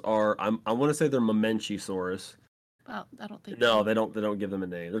sauropods I want to say they're Mamenchisaurus. Well, I don't think. No, they don't give them a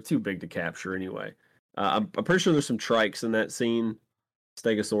name. They're too big to capture anyway. I'm pretty sure there's some trikes in that scene,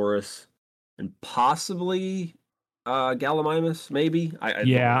 Stegosaurus, and possibly Gallimimus, maybe.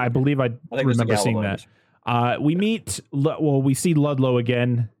 I believe I remember seeing that. We see Ludlow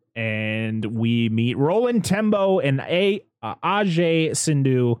again, and we meet Roland Tembo and Ajay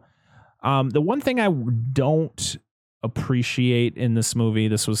Sindhu. The one thing I don't appreciate in this movie,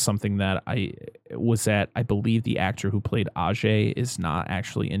 this was something that I believe the actor who played Ajay is not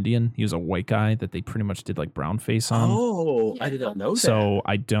actually Indian. He was a white guy that they pretty much did like brown face on. Oh, I did not know that. So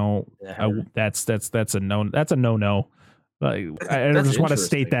I don't. That's a no. Like, I just want to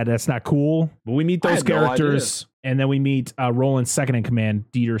state that that's not cool. But we meet those characters, and then we meet Roland's second in command,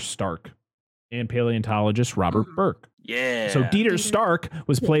 Dieter Stark, and paleontologist Robert Burke. Yeah. So Dieter Stark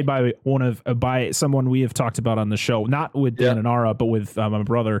was played by by someone we have talked about on the show, not with Dan and Ara, but with my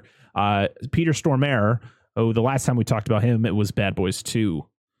brother, Peter Stormare. Oh, the last time we talked about him, it was Bad Boys 2.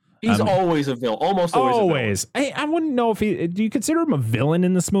 He's always a villain. Almost always. A villain. I wouldn't know if do you consider him a villain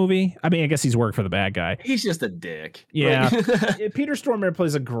in this movie? I mean, I guess he's worked for the bad guy. He's just a dick. Yeah. Peter Stormare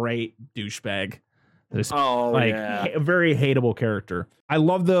plays a great douchebag. A very hateable character. I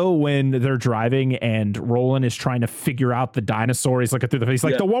love though when they're driving and Roland is trying to figure out the dinosaur. He's looking through the face,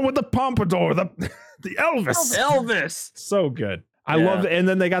 like the one with the pompadour, the Elvis. Elvis. So good. I love it. And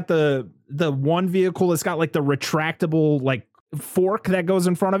then they got the one vehicle that's got like the retractable like fork that goes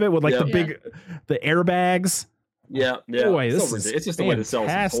in front of it with like the airbags. Yeah. Boy, this is it's just the way to sell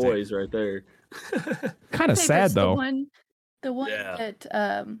some toys right there. Kind of sad though. The one that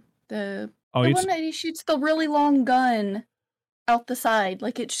the one that he shoots the really long gun out the side,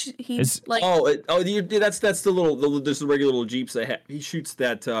 like that's the little there's the regular little Jeeps he shoots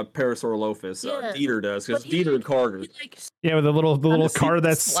that Parasaurolophus. Dieter does because Dieter and Carter. With the little car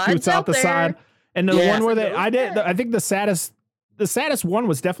that scoots out the side, and the one where I think the saddest one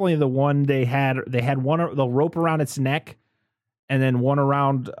was definitely the one they had one the rope around its neck, and then one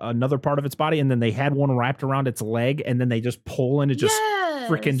around another part of its body, and then they had one wrapped around its leg, and then they just pull and it just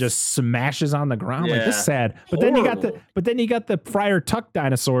freaking just smashes on the ground. Like, this is sad. But then you got the Friar Tuck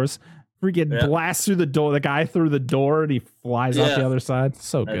dinosaurs freaking blast through the door, the guy through the door, and he flies out the other side.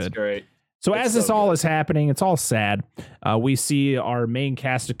 So good. That's great. So as this all is happening, it's all sad. We see our main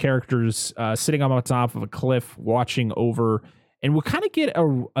cast of characters sitting on top of a cliff watching over, and we'll kind of get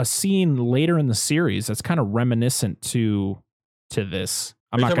a scene later in the series that's kind of reminiscent to this.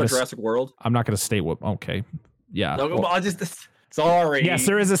 I'm not going to Jurassic World. I'm not going to state what. Okay, yeah. No, sorry. Yes,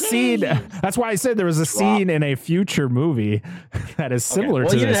 there is a scene. That's why I said there was a scene in a future movie that is similar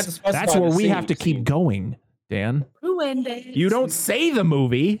to this. That's where we have to keep going, Dan. You don't say the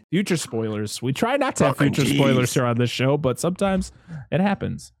movie. Future spoilers. We try not to have future spoilers here on this show, but sometimes it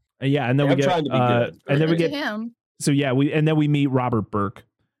happens. And then we get and then we get him. So we meet Robert Burke,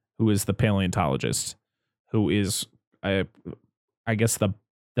 who is the paleontologist, who is I guess the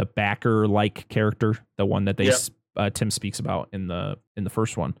backer like character, the one that they Tim speaks about in the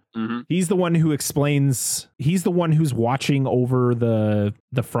first one. Mm-hmm. He's the one who explains. He's the one who's watching over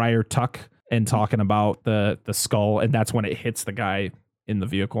the Friar Tuck and talking about the skull, and that's when it hits the guy in the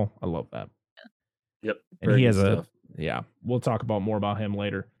vehicle. I love that. Yep. And he has we'll talk about more about him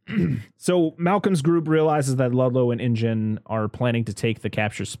later. So Malcolm's group realizes that Ludlow and InGen are planning to take the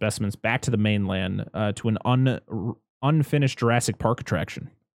captured specimens back to the mainland to an unfinished Jurassic Park attraction.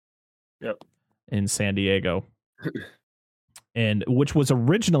 Yep. In San Diego. And which was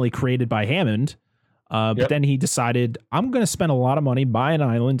originally created by Hammond. But then he decided, I'm going to spend a lot of money, buy an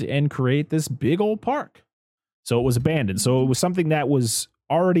island, and create this big old park. So it was abandoned. So it was something that was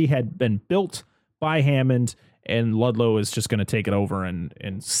already had been built by Hammond, and Ludlow is just going to take it over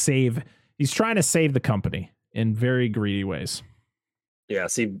and save. He's trying to save the company in very greedy ways. Yeah,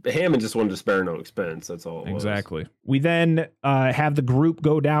 see, Hammond just wanted to spare no expense. That's all it was. Exactly. We then have the group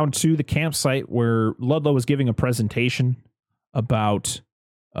go down to the campsite where Ludlow is giving a presentation about...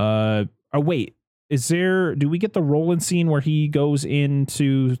 do we get the Roland scene where he goes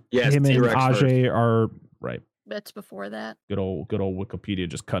into him and Ajay are... Right. That's before that. Good old Wikipedia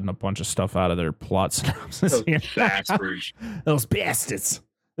just cutting a bunch of stuff out of their plot synopsis. Those bastards.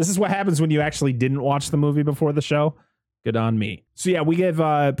 This is what happens when you actually didn't watch the movie before the show. Good on me. So yeah, we give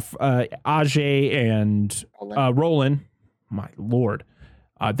Ajay and Roland. My lord,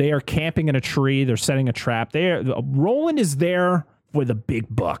 they are camping in a tree. They're setting a trap. Roland is there for the big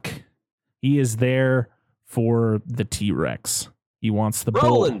buck. He is there for the T-Rex. He wants the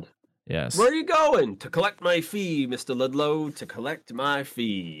Roland. Bull. Yes. Where are you going? To collect my fee, Mr. Ludlow. To collect my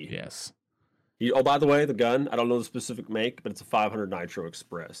fee. Yes. By the way, the gun, I don't know the specific make, but it's a 500 Nitro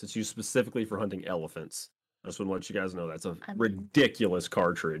Express. It's used specifically for hunting elephants. I just want to let you guys know that's a ridiculous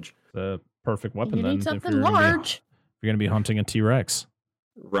cartridge. The perfect weapon you then. Need something large. If you're going to be hunting a T-Rex.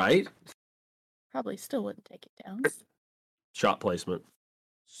 Right? Probably still wouldn't take it down. Shot placement.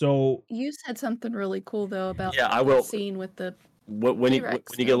 So you said something really cool though about I will. Scene with the when you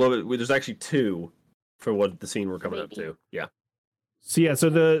get a little bit. There's actually two for what the scene we're coming up to. Yeah. So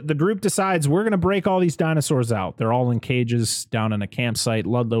the group decides we're going to break all these dinosaurs out. They're all in cages down in a campsite.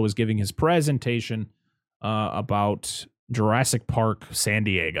 Ludlow is giving his presentation about Jurassic Park San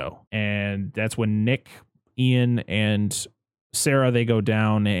Diego, and that's when Nick, Ian, and Sarah they go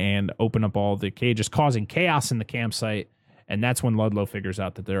down and open up all the cages, causing chaos in the campsite. And that's when Ludlow figures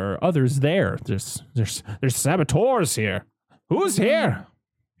out that there are others there. There's saboteurs here. Who's here?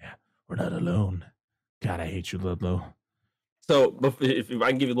 Yeah, we're not alone. God, I hate you, Ludlow. So if I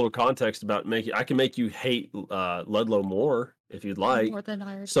can give you a little context about I can make you hate Ludlow more if you'd like. More than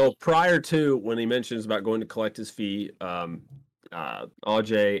I already. So prior to when he mentions about going to collect his fee,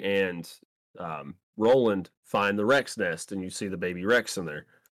 Ajay and Roland find the Rex nest, and you see the baby Rex in there.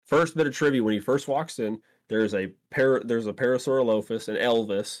 First bit of trivia: when he first walks in, there's a Parasaurolophus, an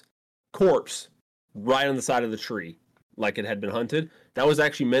Elvis corpse right on the side of the tree, like it had been hunted. That was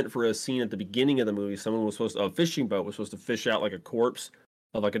actually meant for a scene at the beginning of the movie. A fishing boat was supposed to fish out like a corpse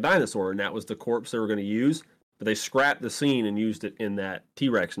of like a dinosaur, and that was the corpse they were going to use. But they scrapped the scene and used it in that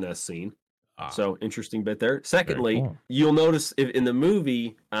T-Rex nest scene. So interesting bit there. Secondly, cool. You'll notice in the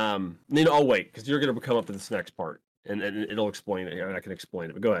movie, I'll wait because you're going to come up to this next part, and it'll explain it. I can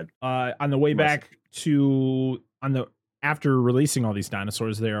explain it, but go ahead. On the way back after releasing all these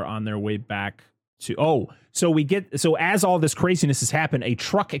dinosaurs, they're on their way back to so as all this craziness has happened, a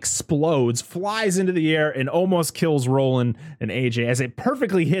truck explodes, flies into the air, and almost kills Roland and AJ as it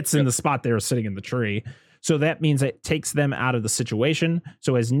perfectly hits in the spot they were sitting in the tree. So that means it takes them out of the situation.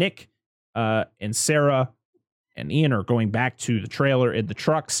 So as Nick and Sarah and Ian are going back to the trailer in the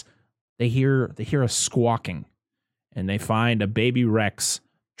trucks, they hear a squawking, and they find a baby Rex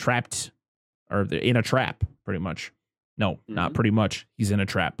trapped, or in a trap, pretty much. No, not pretty much. He's in a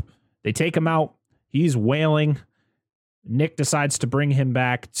trap. They take him out. He's wailing. Nick decides to bring him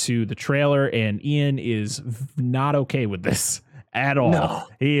back to the trailer, and Ian is not okay with this at all. No.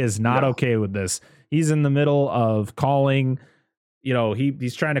 He is not okay with this. He's in the middle of calling.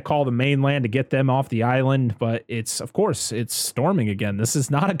 He's trying to call the mainland to get them off the island, but it's storming again. This is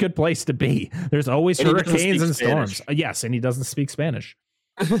not a good place to be. There's always hurricanes and storms. Yes, and he doesn't speak Spanish.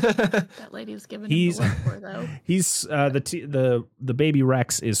 That lady was giving him the look for, though. He's the baby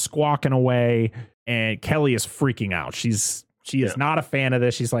Rex is squawking away, and Kelly is freaking out. She is not a fan of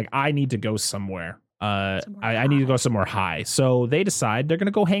this. She's like, I need to go somewhere. I need to go somewhere high. So they decide they're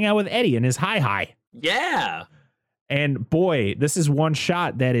gonna go hang out with Eddie in his high. Yeah. And boy, this is one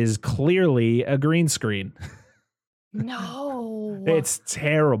shot that is clearly a green screen. No. It's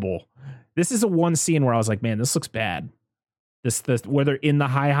terrible. This is one scene where I was like, man, this looks bad. This where they're in the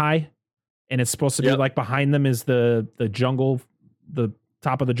high, and it's supposed to be like behind them is the jungle, the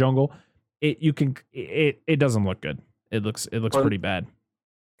top of the jungle. It doesn't look good. It looks pretty bad.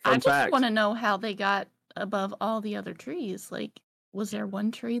 I just want to know how they got above all the other trees. Like, was there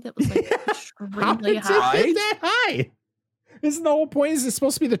one tree that was like extremely high? Get that high? Isn't the whole point? Is it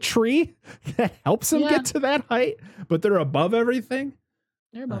supposed to be the tree that helps them get to that height? But they're above everything.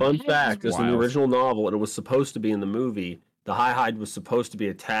 Fun fact: this is in the original novel, and it was supposed to be in the movie. The high was supposed to be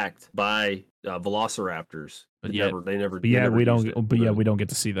attacked by velociraptors. But they never. We don't get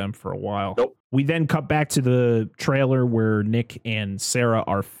to see them for a while. Nope. We then cut back to the trailer where Nick and Sarah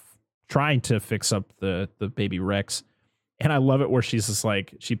are trying to fix up the baby Rex. And I love it where she's just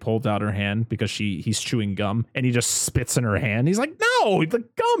like, she pulled out her hand because he's chewing gum, and he just spits in her hand. He's like, no, the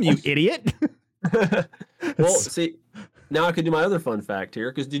gum, you idiot. Well, see, now I can do my other fun fact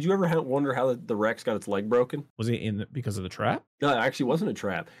here. Because did you ever wonder how the Rex got its leg broken? Was it because of the trap? No, it actually wasn't a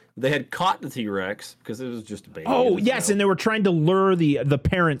trap. They had caught the T-Rex because it was just a baby. Oh, yes, and they were trying to lure the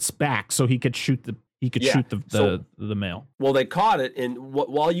parents back so he could shoot the male. Well, they caught it, and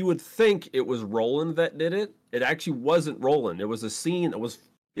while you would think it was Roland that did it, it actually wasn't Roland. It was a scene. It was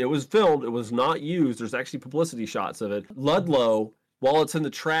filmed. It was not used. There's actually publicity shots of it. Ludlow, while it's in the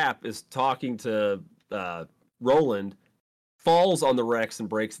trap, is talking to Roland, falls on the Rex and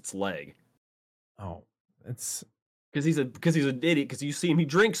breaks its leg. Oh, it's because he's an idiot. Because you see him, he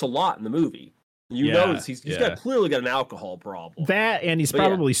drinks a lot in the movie. You notice he's clearly got an alcohol problem. That, and he's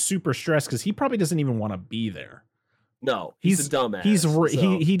probably super stressed because he probably doesn't even want to be there. No, he's a dumbass.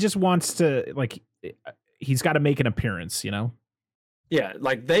 He just wants to, like, he's got to make an appearance, Yeah,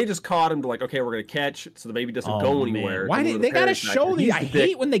 like they just caught him to like, okay, we're gonna catch so the baby doesn't go anywhere. Why they gotta show these? I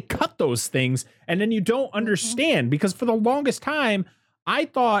hate when they cut those things and then you don't understand, because for the longest time I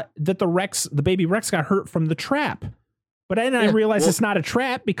thought that the baby Rex got hurt from the trap. But then I realized it's not a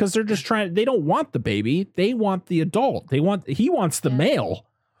trap because they're just they don't want the baby. They want the adult. He wants the male.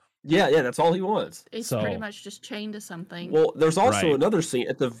 Yeah, that's all he wants. He's pretty much just chained to something. Well, there's also another scene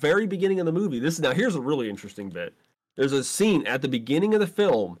at the very beginning of the movie. Here's a really interesting bit. There's a scene at the beginning of the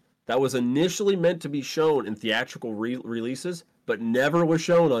film that was initially meant to be shown in theatrical releases, but never was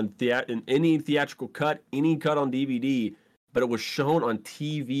shown in any theatrical cut, any cut on DVD, but it was shown on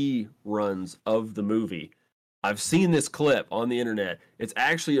TV runs of the movie. I've seen this clip on the internet. It's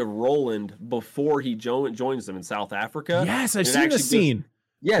actually of Roland before he joins them in South Africa. Yes, I've seen the scene.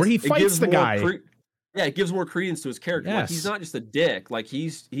 Yes, where he fights the guy. It gives more credence to his character. Yes. Like, he's not just a dick. Like he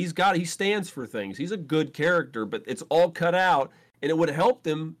stands for things. He's a good character, but it's all cut out, and it would have helped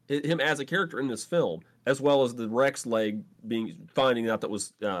him as a character in this film, as well as the Rex leg finding out that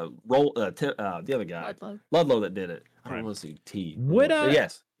was the other guy, Ludlow, that did it. I don't want to see T.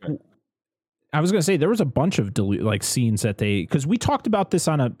 Yes. I was going to say there was a bunch of scenes that because we talked about this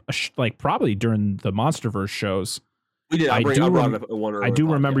on probably during the MonsterVerse shows. We did. I do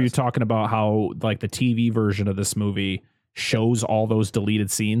remember you talking about how the TV version of this movie shows all those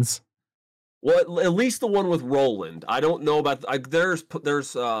deleted scenes. Well, at least the one with Roland. I don't know about there's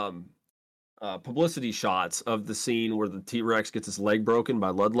publicity shots of the scene where the T-Rex gets his leg broken by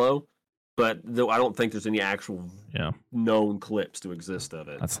Ludlow. But I don't think there's any actual known clips to exist of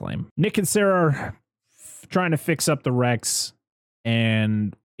it. That's lame. Nick and Sarah are trying to fix up the Rex,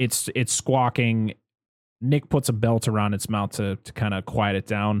 and it's squawking. Nick puts a belt around its mouth to kind of quiet it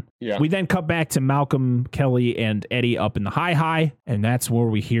down. Yeah. We then cut back to Malcolm, Kelly, and Eddie up in the high, and that's where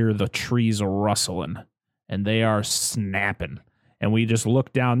we hear the trees rustling, and they are snapping. And we just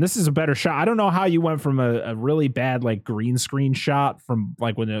look down. This is a better shot. I don't know how you went from a really bad green screen shot from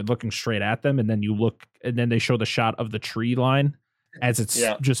when they're looking straight at them, and then you look, and then they show the shot of the tree line as it's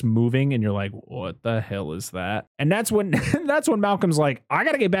just moving, and you're like, what the hell is that? And that's when Malcolm's like, I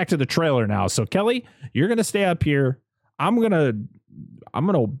gotta get back to the trailer now. So Kelly, you're gonna stay up here. I'm gonna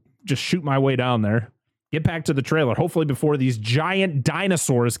just shoot my way down there. Get back to the trailer, hopefully before these giant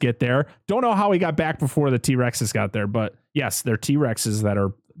dinosaurs get there. Don't know how he got back before the T-Rexes got there, but yes, they're T-Rexes that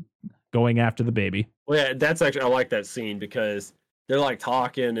are going after the baby. Well, yeah, that's actually, I like that scene because they're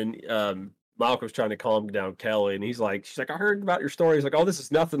talking, and Malcolm's trying to calm down Kelly, and she's like, I heard about your story. He's like, oh, this is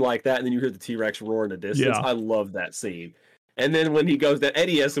nothing like that. And then you hear the T-Rex roar in the distance. Yeah. I love that scene. And then when he goes down,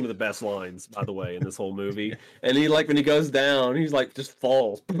 Eddie has some of the best lines, by the way, in this whole movie. And when he goes down, he's just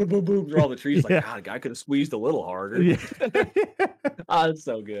falls. Boom, boom, boom, through all the trees. God, the guy could have squeezed a little harder. Yeah. It's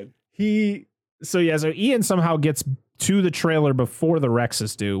so good. So Ian somehow gets to the trailer before the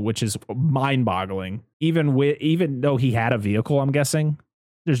Rexes do, which is mind-boggling. Even though he had a vehicle, I'm guessing,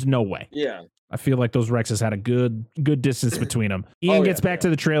 there's no way. Yeah. I feel like those Rexes had a good distance between them. Ian gets back to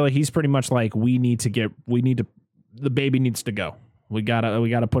the trailer. He's pretty much like, the baby needs to go. We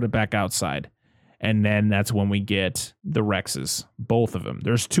gotta put it back outside. And then that's when we get the Rexes, both of them.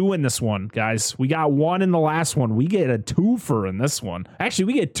 There's 2 in this one, guys. We got 1 in the last one. We get a 2-fer in this one. Actually,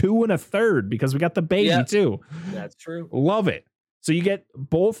 we get 2 and a third because we got the baby too. That's true. Love it. So you get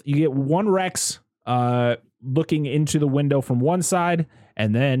both. You get one Rex looking into the window from one side,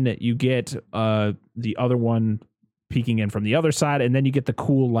 and then you get the other one peeking in from the other side, and then you get the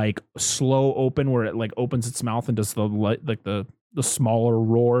cool slow open where it opens its mouth and does the smaller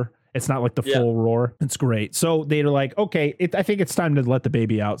roar. It's not like the full roar. It's great. So they're like, okay, I think it's time to let the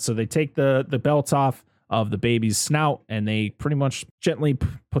baby out. So they take the belt off of the baby's snout, and they pretty much gently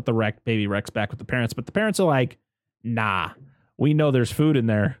put the baby Rex back with the parents. But the parents are like, nah, we know there's food in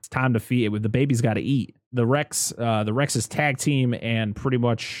there. It's time to feed it. The baby's got to eat. The Rex's tag team and pretty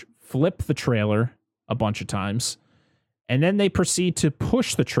much flip the trailer a bunch of times. And then they proceed to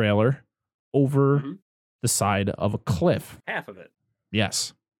push the trailer over the side of a cliff. Half of it.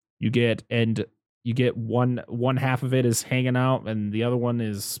 Yes. You get one half of it is hanging out, and the other one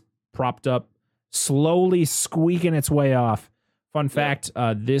is propped up, slowly squeaking its way off. Fun fact,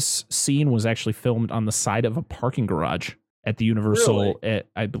 this scene was actually filmed on the side of a parking garage at the Universal,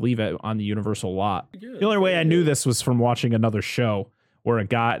 I believe on the Universal lot. The only way I knew this was from watching another show where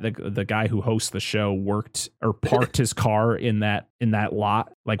the guy who hosts the show worked or parked his car in that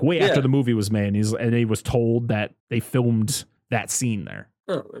lot, after the movie was made, and he was told that they filmed that scene there.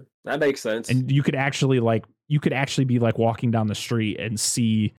 Oh, that makes sense. And you could actually be walking down the street and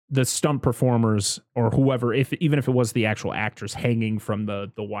see the stunt performers or whoever, even if it was the actual actors, hanging from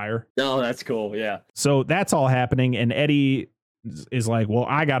the wire. No, that's cool. Yeah. So that's all happening, and Eddie is like, well,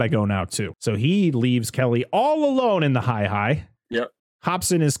 I gotta go now too. So he leaves Kelly all alone in the high. Yep.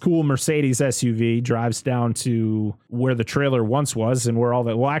 Hops in his cool Mercedes SUV, drives down to where the trailer once was, and where all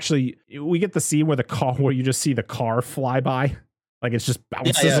that. Well, actually, we get the scene where you just see the car fly by. It just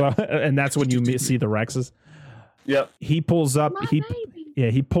bounces, and that's when you see the Rexes. Yep. He pulls up. He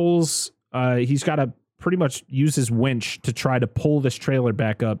pulls. He's got to pretty much use his winch to try to pull this trailer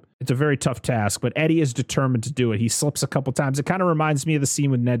back up. It's a very tough task, but Eddie is determined to do it. He slips a couple times. It kind of reminds me of the scene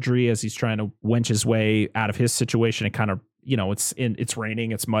with Nedry as he's trying to winch his way out of his situation and kind of it's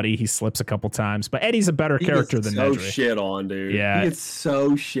raining, it's muddy, he slips a couple times, but Eddie's a better character than Nedry. Shit on, dude. Yeah, he gets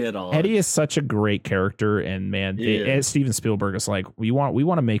so shit on. Eddie is such a great character, and man, Steven Spielberg is like, we want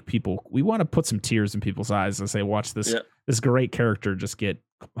to put some tears in people's eyes as they watch this great character just get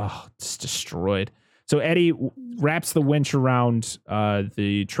just destroyed. So Eddie wraps the winch around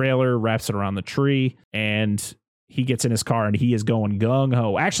the trailer, wraps it around the tree, and he gets in his car and he is going gung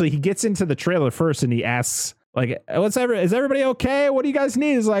ho. Actually, he gets into the trailer first and he asks, like, is everybody okay? What do you guys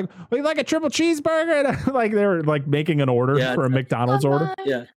need? He's like, would like a triple cheeseburger? And like they're like making an order for a McDonald's order.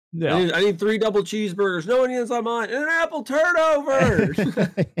 Yeah. I need 3 double cheeseburgers. No one is on mine. And an apple turnover.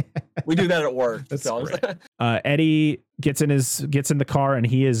 We do that at work. That's great. Eddie gets in the car and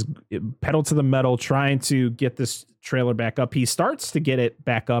he is pedal to the metal trying to get this trailer back up. He starts to get it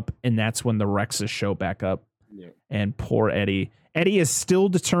back up, and that's when the Rexes show back up. Yeah. And poor Eddie. Eddie is still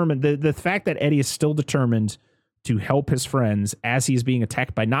determined. The fact that Eddie is still determined to help his friends as he's being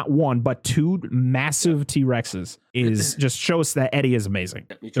attacked by not 1 but 2 massive T-Rexes is just shows that Eddie is amazing.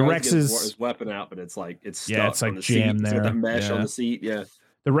 The Rexes to get his weapon out, but it's stuck. Yeah, it's like jammed there. It's got the mesh on the seat. Yeah.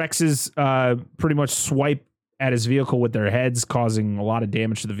 The Rexes pretty much swipe at his vehicle with their heads, causing a lot of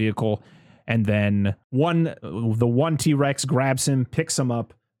damage to the vehicle. And then the one T-Rex grabs him, picks him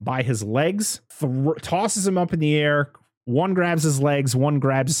up by his legs, tosses him up in the air. One grabs his legs, one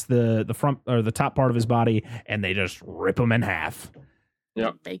grabs the front or the top part of his body, and they just rip him in half.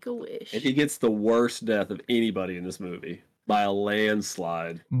 Yep. Make a wish. And he gets the worst death of anybody in this movie by a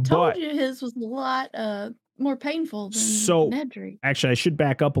landslide. Told you his was a lot more painful than Nedry. Actually, I should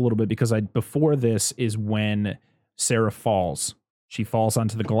back up a little bit because before this is when Sarah falls. She falls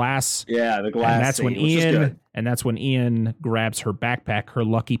onto the glass. Yeah, the glass. And that's when Ian grabs her backpack, her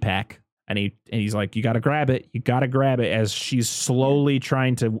lucky pack. And he's like, you got to grab it. You got to grab it. As she's slowly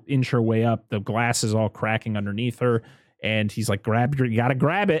trying to inch her way up, the glass is all cracking underneath her. And he's like, you got to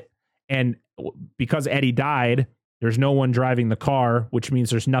grab it. And because Eddie died, there's no one driving the car, which means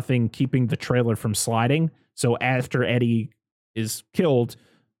there's nothing keeping the trailer from sliding. So after Eddie is killed,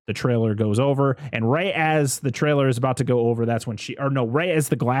 the trailer goes over. And right as the trailer is about to go over, that's when right as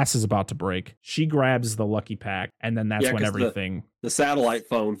the glass is about to break, she grabs the lucky pack. And then that's when everything... The satellite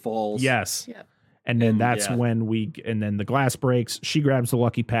phone falls. Yes. Yeah. And then that's when then the glass breaks. She grabs the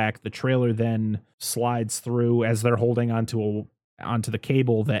lucky pack. The trailer then slides through as they're holding onto the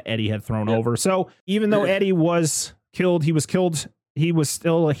cable that Eddie had thrown over. So even though Eddie was killed, he was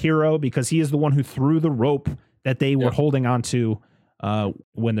still a hero because he is the one who threw the rope that they were holding onto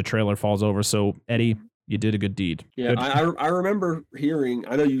when the trailer falls over. So Eddie, you did a good deed. Yeah, I remember hearing.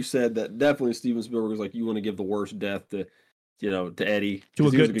 I know you said that definitely Steven Spielberg was like, you want to give the worst death to Eddie, to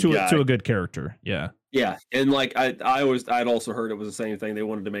a good character. Yeah. Yeah, and like I'd also heard it was the same thing. They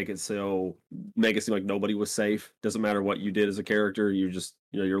wanted to make it seem like nobody was safe. Doesn't matter what you did as a character, you just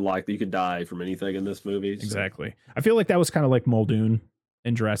you're likely you could die from anything in this movie. So. Exactly. I feel like that was kind of like Muldoon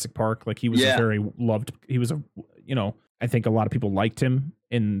in Jurassic Park. Like he was very loved. He was I think a lot of people liked him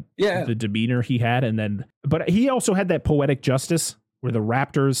in the demeanor he had, but he also had that poetic justice where the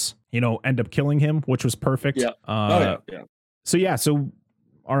raptors, end up killing him, which was perfect. Yeah. So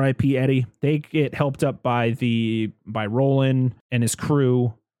R.I.P. Eddie. They get helped up by Roland and his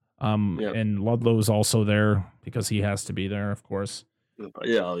crew. And Ludlow's also there because he has to be there, of course.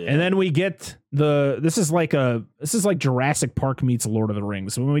 Yeah. And then we get this is like Jurassic Park meets Lord of the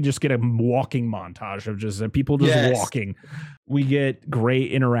Rings. When we just get a walking montage of just people just walking. We get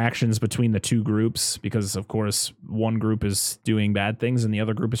great interactions between the two groups because, of course, one group is doing bad things and the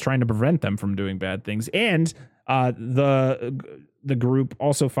other group is trying to prevent them from doing bad things. And the group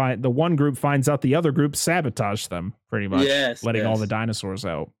also the one group finds out the other group sabotaged them pretty much, letting all the dinosaurs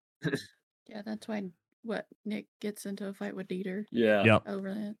out. Yeah, that's why Nick gets into a fight with Dieter. Yeah. Yep.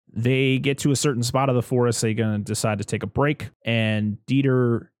 Over that. They get to a certain spot of the forest. They're going to decide to take a break. And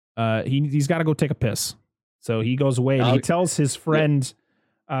Dieter, he's got to go take a piss. So he goes away and he tells his friend,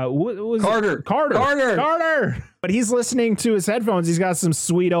 Carter. But he's listening to his headphones. He's got some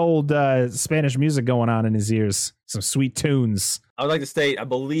sweet old Spanish music going on in his ears. Some sweet tunes. I would like to state, I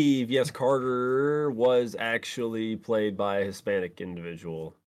believe, yes, Carter was actually played by a Hispanic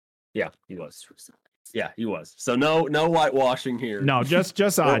individual. Yeah, he was. Yeah, he was. So no whitewashing here. No, just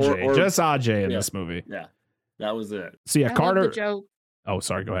Ajay. Just Ajay in this movie. Yeah, that was it. So yeah, Carter. Love the joke. Oh,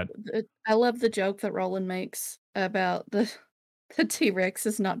 sorry. Go ahead. I love the joke that Roland makes about the T-Rex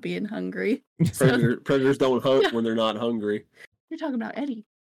is not being hungry. Predators don't hunt when they're not hungry. You're talking about Eddie.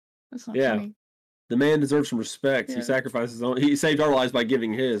 That's not funny. The man deserves some respect. Yeah. He sacrificed his own. He saved our lives by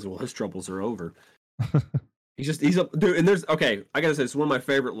giving his. Well, his troubles are over. he's a dude. And I gotta say, it's one of my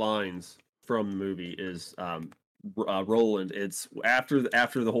favorite lines from the movie is Roland. It's after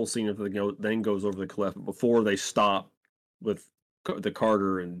the whole scene of the then goes over the cliff, before they stop with the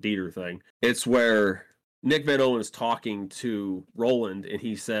Carter and Dieter thing. It's where Nick Van Owen is talking to Roland, and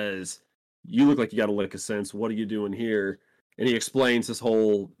he says, "You look like you got a lick of sense. What are you doing here?" And he explains this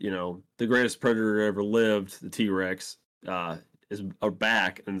whole, the greatest predator ever lived, the T-Rex, is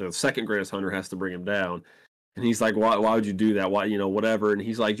back, and the second greatest hunter has to bring him down. And he's like, why would you do that? Why, whatever. And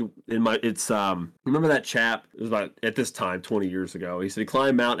he's like, remember that chap? It was about, at this time, 20 years ago. He said he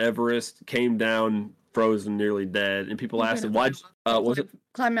climbed Mount Everest, came down frozen, nearly dead. And people asked him, why was it?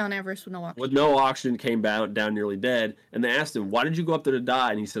 Climb Mount Everest with no oxygen. With no oxygen, came down nearly dead. And they asked him, why did you go up there to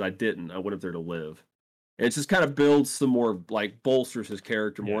die? And he said, I didn't. I went up there to live. And it just kind of builds some more, like, bolsters his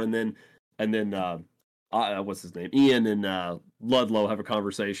character more. And then what's his name? Ian and Ludlow have a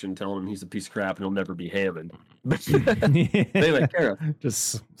conversation telling him he's a piece of crap and he'll never be Hammond. They like care.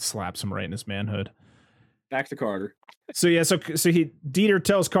 Just slaps him right in his manhood. Back to Carter. So Dieter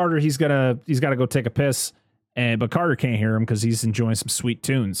tells Carter he's got to go take a piss, but Carter can't hear him because he's enjoying some sweet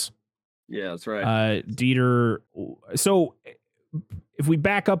tunes. Yeah, that's right. Dieter. So if we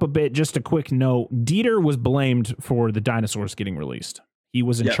back up a bit, just a quick note: Dieter was blamed for the dinosaurs getting released. He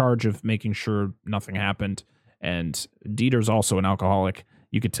was in charge of making sure nothing happened, and Dieter's also an alcoholic.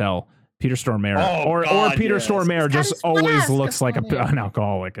 You could tell. Peter Stormare, or Peter Stormare just always looks like an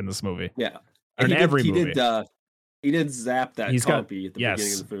alcoholic in this movie. Yeah, in every movie. He did zap that compy at the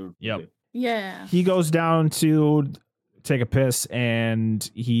beginning of the film. Yep. Yeah. He goes down to take a piss, and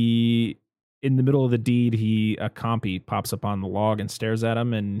in the middle of the deed, a compy pops up on the log and stares at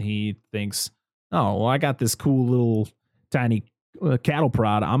him, and he thinks, "Oh, well, I got this cool little tiny cattle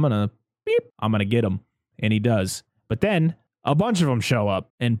prod. I'm gonna get him," and he does. But then a bunch of them show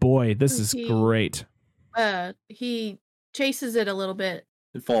up, and boy, this is great. He chases it a little bit.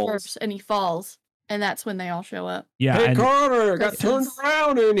 It falls. And he falls, and that's when they all show up. Yeah. Hey, Carter, got turned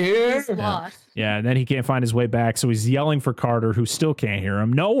around in here. He's lost. Yeah, and then he can't find his way back, so he's yelling for Carter, who still can't hear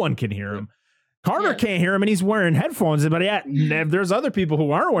him. No one can hear him. Carter can't hear him, and he's wearing headphones, but there's other people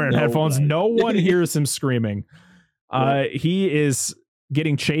who aren't wearing headphones. No one hears him screaming. He is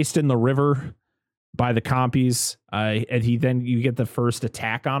getting chased in the river by the compies, and you get the first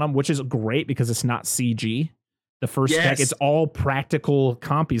attack on him, which is great because it's not CG. The first attack, it's all practical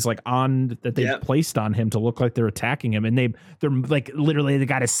compies that they've placed on him to look like they're attacking him, and they're like literally they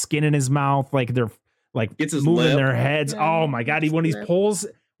got his skin in his mouth, like they're like moving their heads. Yeah. Oh my god! When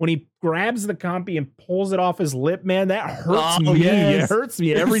he grabs the compy and pulls it off his lip, man, that hurts me. Yes. It hurts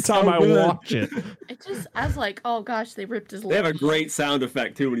me every time I watch it. I was like, oh gosh, they ripped his lip. They have a great sound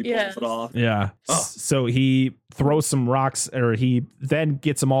effect too when he pulls it off. Yeah. Oh. So he throws some rocks, or he then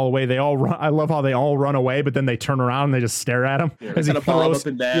gets them all away. They all run. I love how they all run away, but then they turn around and they just stare at him as he throws up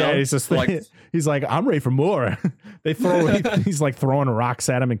and down. Yeah, he's just like, he's like, I'm ready for more. He's like throwing rocks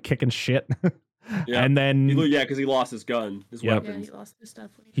at him and kicking shit. Yeah. And then because he lost his gun, his weapons. Yeah, he lost his stuff.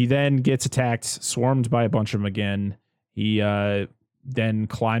 He then gets attacked, swarmed by a bunch of them again. He then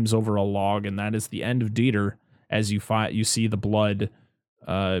climbs over a log, and that is the end of Dieter. As you see the blood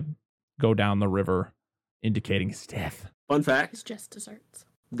go down the river, indicating his death. Fun fact: it's just desserts.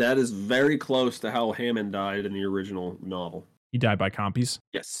 That is very close to how Hammond died in the original novel. He died by compies.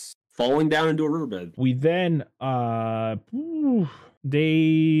 Yes, falling down into a riverbed. We then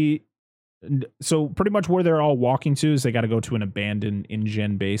So pretty much where they're all walking to is they got to go to an abandoned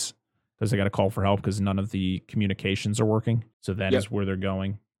InGen base because they got to call for help because none of the communications are working. So that is where they're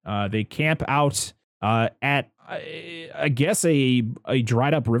going. They camp out at I guess a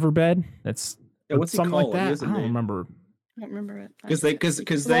dried up riverbed. That's what's something like that. I don't remember. I don't remember it. Because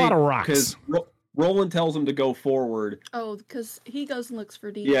a lot of rocks. Roland tells him to go forward. Oh, because he goes and looks for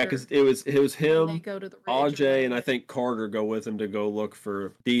Dieter. Yeah, because it was him, they go to the Ajay, and I think Carter go with him to go look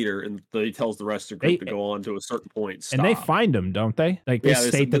for Dieter, and he tells the rest of the group to go on to a certain point. Stop. And they find him, don't they? Like they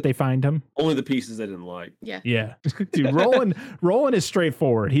state that they find him. Only the pieces they didn't like. Yeah. Yeah. Dude, Roland is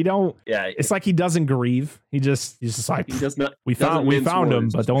straighthtforate. He don't. Yeah. It's like he doesn't grieve. He's just like he does not. We found him,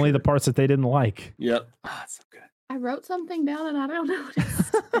 but only the parts that they didn't like. Yep. That's so good. I wrote something down and I don't know what it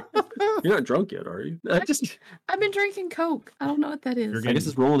is. You're not drunk yet, are you? I've been drinking Coke. I don't know what that is. I guess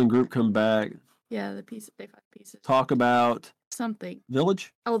this Roland and group come back. Yeah, they find pieces. Talk about something.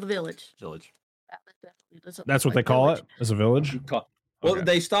 Village? Oh, the village. That's what they call it? As a village? Well,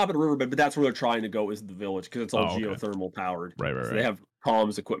 they stop at a riverbed, but that's where they're trying to go is the village because it's all geothermal powered. Right. So they have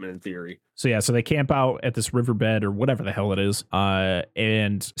comms equipment in theory. So they camp out at this riverbed or whatever the hell it is.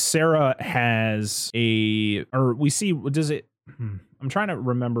 And Sarah has I'm trying to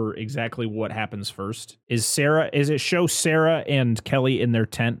remember exactly what happens first. Is it show Sarah and Kelly in their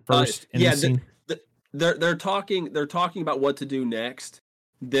tent first in the scene? they're talking about what to do next.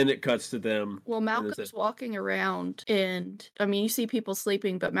 Then it cuts to them. Well, Malcolm's walking around, and I mean, you see people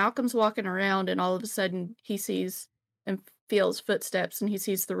sleeping, but Malcolm's walking around, and all of a sudden he sees and feels footsteps, and he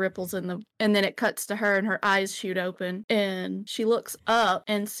sees the ripples and then it cuts to her, and her eyes shoot open, and she looks up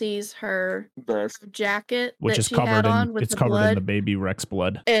and sees her jacket, which is covered in the baby Rex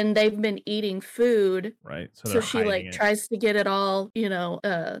blood, and they've been eating food, right? So she tries to get it all,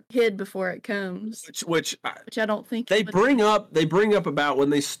 hid before it comes. Which I don't think they bring up about when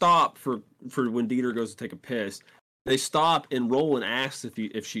they stop for when Dieter goes to take a piss. They stop and Roland asks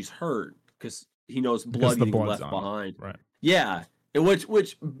if she's hurt because he knows blood getting left behind. Right. Yeah, and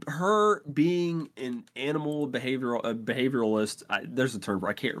which her being an animal behavioralist, there's a term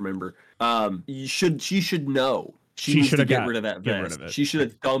I can't remember. She should know. She should have get rid of that vest. She should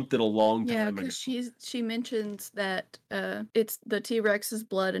have dumped it a long time ago. Yeah, because she mentions that it's the T-Rex's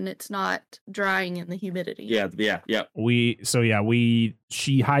blood and it's not drying in the humidity. Yeah.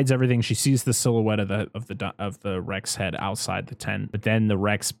 She hides everything. She sees the silhouette of the Rex head outside the tent, but then the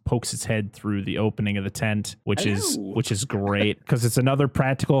Rex pokes its head through the opening of the tent, which is great because it's another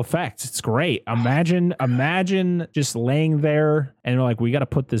practical effect. It's great. Imagine just laying there and we're like, we got to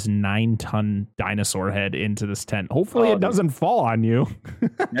put this 9-ton dinosaur head into this tent. Hopefully it doesn't fall on you.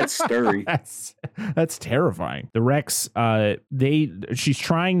 That's scary. That's terrifying. The Rex, she's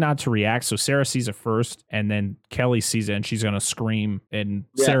trying not to react. So Sarah sees it first and then Kelly sees it and she's going to scream and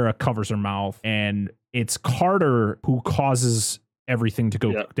Sarah covers her mouth, and it's Carter who causes everything to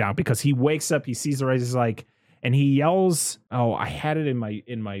go down because he wakes up, he sees the Rex, he's like, and he yells, I had it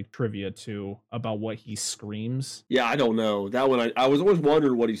in my trivia too about what he screams. Yeah, I don't know. That one I was always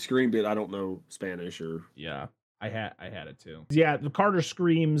wondering what he screamed, but I don't know Spanish or I had it too. Yeah, the Carter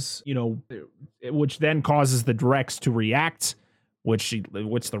screams, which then causes the Rex to react, which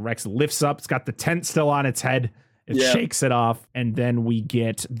the Rex lifts up. It's got the tent still on its head. It shakes it off, and then we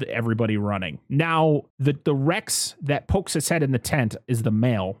get everybody running. Now, the Rex that pokes its head in the tent is the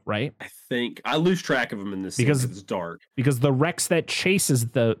male, right? I think I lose track of him in this because it's dark. Because the Rex that chases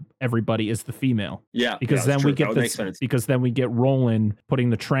everybody is the female. Yeah, because then we get Roland putting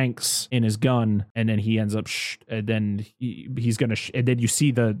the tranks in his gun, and then he ends up, and then he's gonna, and then you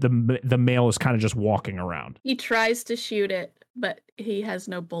see the male is kind of just walking around. He tries to shoot it, but he has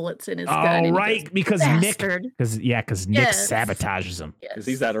no bullets in his gun. Oh, right, because Nick sabotages him. Because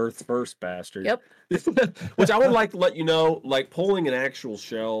he's that Earth First bastard. Yep. Which I would like to let you know, like pulling an actual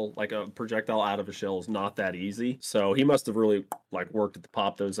shell, like a projectile out of a shell, is not that easy. So he must have really worked to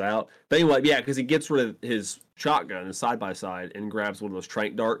pop those out. But anyway, because he gets rid of his shotgun, his side-by-side, and grabs one of those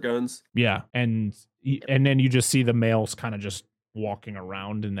trank dart guns. Yeah, and then you just see the males kind of just walking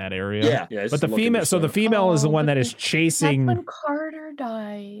around in that area. Yeah. But the female is the one that is chasing. That's when Carter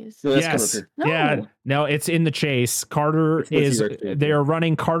dies. No, yes. No, it's in the chase. They are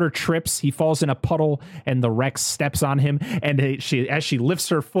running. Carter trips. He falls in a puddle, and the Rex steps on him. And as she lifts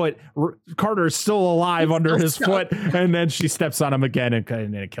her foot, Carter is still alive under his foot, and then she steps on him again,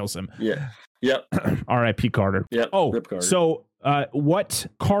 and it kills him. Yeah. Yep. R.I.P. Carter. Yep. Oh, Rip Carter. So. What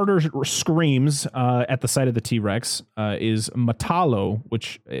Carter screams at the sight of the T-Rex is matalo,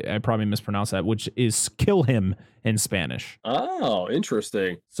 which I probably mispronounced that, which is kill him in Spanish. Oh,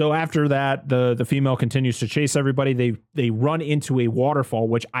 interesting. So after that, the female continues to chase everybody. They run into a waterfall,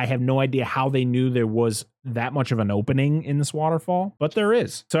 which I have no idea how they knew there was that much of an opening in this waterfall, but there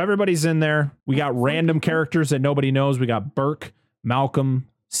is. So everybody's in there. We got random characters that nobody knows. We got Burke, Malcolm,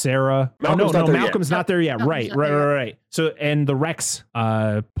 Sarah. Malcolm's not there yet. Right. So, and the Rex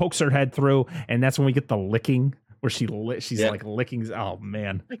pokes her head through, and that's when we get the licking where she's licking. Oh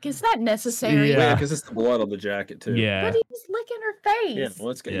man, is that necessary? Yeah, because it's the blood on the jacket too. Yeah, but he's licking her face. Yeah, well,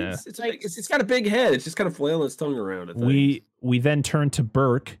 it's got a big head. It's just kind of flailing its tongue around it. We then turn to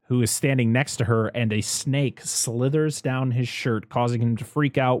Burke, who is standing next to her, and a snake slithers down his shirt, causing him to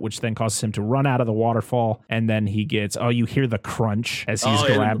freak out, which then causes him to run out of the waterfall. And then he gets, you hear the crunch as he's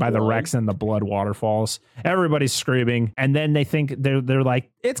grabbed by the Rex, and the blood waterfalls. Everybody's screaming. And then they think they're like,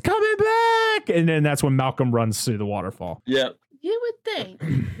 it's coming back. And then that's when Malcolm runs through the waterfall. Yeah. You would think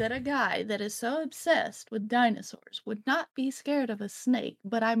that a guy that is so obsessed with dinosaurs would not be scared of a snake,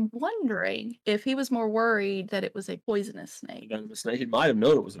 but I'm wondering if he was more worried that it was a poisonous snake. Venomous snake. He might have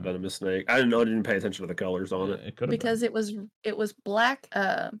known it was a venomous snake. I didn't know. I didn't pay attention to the colors on it. It could have because it was black.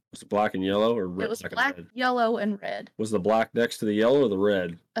 Was it black and yellow or red? It was black, yellow, and red. Was the black next to the yellow or the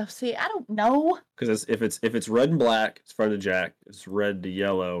red? Oh, see, I don't know. Because if it's red and black, it's front of Jack. It's red to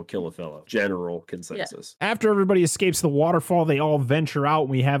yellow, kill a fellow. General consensus. Yeah. After everybody escapes the waterfall, they all venture out.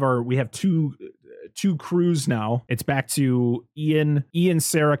 We have two crews now. It's back to Ian,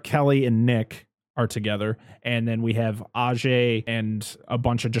 Sarah, Kelly, and Nick. are together. And then we have Ajay and a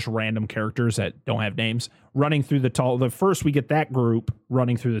bunch of just random characters that don't have names running through first we get that group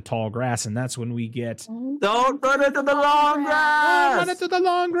running through the tall grass, and that's when we get don't run into the long grass. Run into the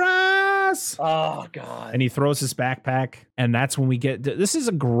long grass. Oh God. And he throws his backpack, and that's when we get this is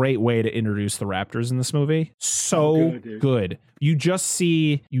a great way to introduce the Raptors in this movie. So good. You just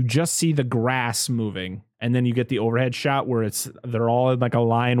see the grass moving, and then you get the overhead shot where they're all in like a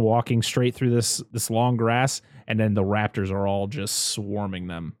line walking straight through this long grass, and then the Raptors are all just swarming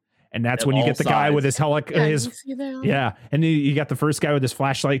them. And that's when you get the guy with his Yeah, and you got the first guy with his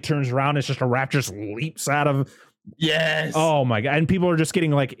flashlight turns around, it's just a raptor just leaps out of. Yes. Oh my God. And people are just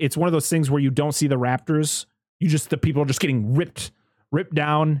getting like, it's one of those things where you don't see the raptors. The people are just getting ripped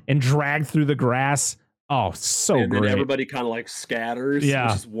down and dragged through the grass. Oh, so and great. Then everybody kind of like scatters, which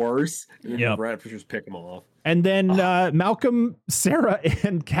is worse. And then the raptors just pick them off. And then Malcolm, Sarah,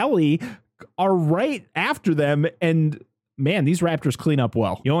 and Kelly are right after them, and man, these raptors clean up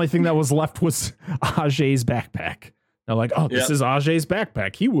well. The only thing that was left was Ajay's backpack. They're like, oh, this is Ajay's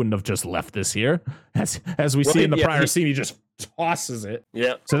backpack. He wouldn't have just left this here. As we see in the prior scene, he just tosses it.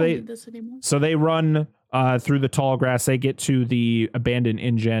 Yeah. So they run through the tall grass. They get to the abandoned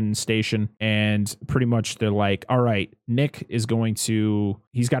InGen station, and pretty much they're like, all right, Nick is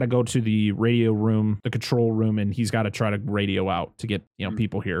he's got to go to the radio room, the control room, and he's got to try to radio out to get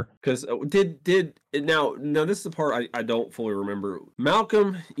people here. Because now this is the part I don't fully remember.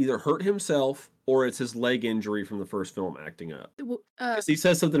 Malcolm either hurt himself or it's his leg injury from the first film acting up. He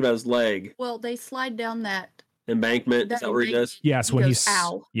says something about his leg. Well, they slide down that embankment. Is that where he does? Yes, when he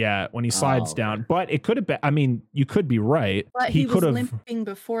slides down. But it could have been. I mean, you could be right. But he was limping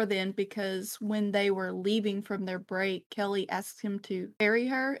before then, because when they were leaving from their break, Kelly asked him to carry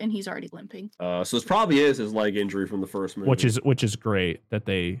her, and he's already limping. So it probably is his leg injury from the first movie, which is great that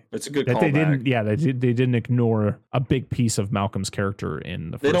they. It's a good that callback. They didn't. Yeah, they didn't ignore a big piece of Malcolm's character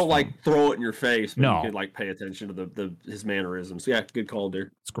in the. They don't film. like throw it in your face. But no, you could like pay attention to his mannerisms. Yeah, good call,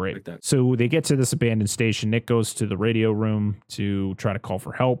 dear. It's great. Like that. So they get to this abandoned station. Nick goes to the radio room to try to call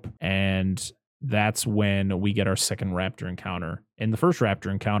for help, and that's when we get our second raptor encounter. And the first raptor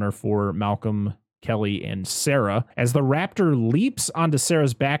encounter for Malcolm, Kelly, and Sarah, as the raptor leaps onto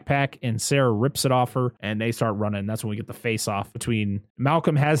Sarah's backpack and Sarah rips it off her, and they start running. That's when we get the face off between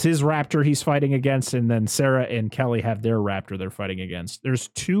Malcolm has his raptor he's fighting against, and then Sarah and Kelly have their raptor they're fighting against. There's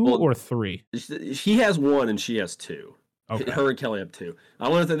two or three. He has one and she has two. Okay. Her and Kelly have two. I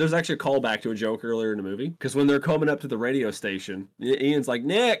want to. There's actually a callback to a joke earlier in the movie, because when they're coming up to the radio station, Ian's like,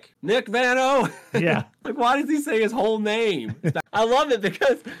 Nick Vano. Yeah. Like, why does he say his whole name? I love it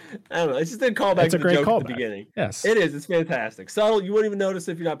because I don't know. It's just a callback to the joke at the beginning. Yes, it is. It's fantastic. Subtle. You wouldn't even notice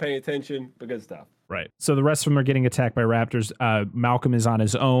if you're not paying attention, but good stuff. Right. So the rest of them are getting attacked by raptors. Malcolm is on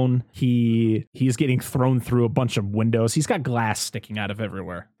his own. He's getting thrown through a bunch of windows. He's got glass sticking out of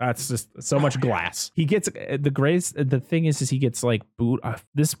everywhere. That's just so much glass. He gets the thing is he gets like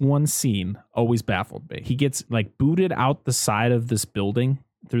this one scene always baffled me. He gets like booted out the side of this building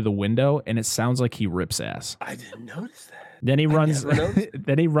through the window, and it sounds like he rips ass. I didn't notice that. Then he runs.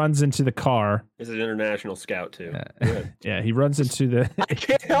 Then he runs into the car. He's an international scout too. Yeah, he runs into the. I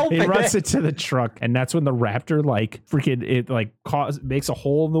can't help it. He runs into the truck, and that's when the raptor makes a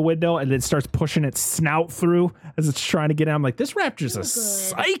hole in the window, and then starts pushing its snout through as it's trying to get out. I'm like, this raptor's a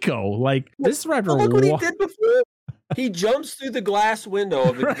psycho. Like this raptor. Look what he did before. He jumps through the glass window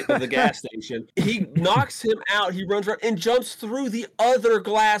of the gas station. He knocks him out. He runs around and jumps through the other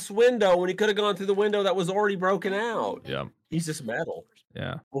glass window when he could have gone through the window that was already broken out. Yeah. He's just metal.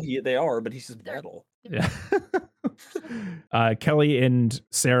 Yeah. Well, they are, but he's just metal. Yeah. Kelly and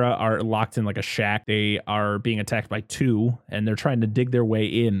Sarah are locked in like a shack. They are being attacked by two, and they're trying to dig their way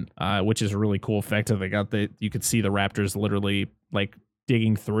in, which is a really cool effect. You could see the raptors literally like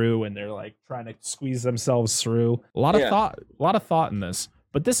digging through, and they're like trying to squeeze themselves through. A lot of thought in this.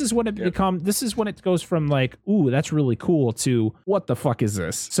 But this is when it goes from like, ooh, that's really cool, to what the fuck is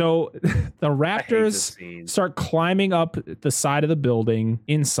this? So the raptors start climbing up the side of the building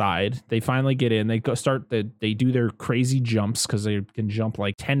inside. They finally get in. They do their crazy jumps because they can jump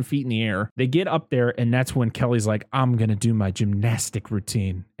like 10 feet in the air. They get up there, and that's when Kelly's like, I'm going to do my gymnastic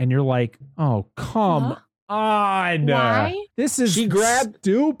routine. And you're like, oh, come on. Why? This is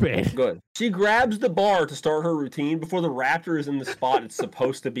stupid. Good. She grabs the bar to start her routine before the raptor is in the spot it's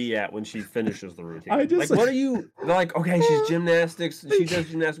supposed to be at when she finishes the routine. What are you? They're like, okay, she's gymnastics. She does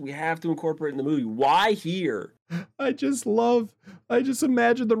gymnastics. We have to incorporate it in the movie. Why here? I just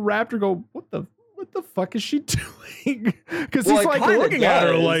imagine the raptor go, what the fuck is she doing? Because he's like looking at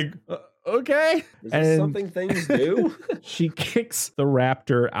her like, Okay. Is this something things do? She kicks the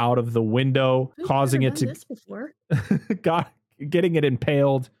raptor out of the window, causing it to this before. getting it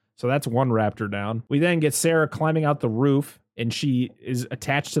impaled. So that's one raptor down. We then get Sarah climbing out the roof, and she is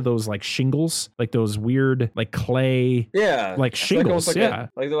attached to those like shingles, like those weird like clay, like shingles. Like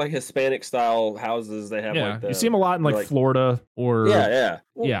they're like Hispanic style houses. They have like you see them a lot in like Florida or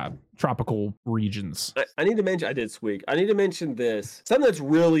well, tropical regions. I need to mention, I did squeak. I need to mention this. Something that's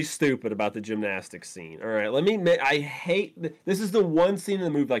really stupid about the gymnastics scene. All right, I hate, this is the one scene in the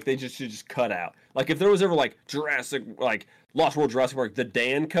movie like they should just cut out. Like if there was ever like Lost World Jurassic Park, the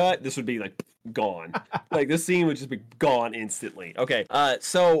Dan cut, this would be like gone. Like this scene would just be gone instantly. Okay,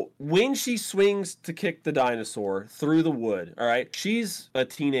 so when she swings to kick the dinosaur through the wood, all right, she's a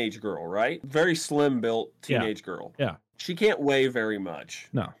teenage girl, right? Very slim built teenage girl. Yeah. She can't weigh very much.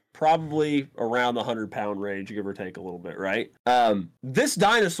 No. Probably around the 100-pound range, give or take a little bit, right? This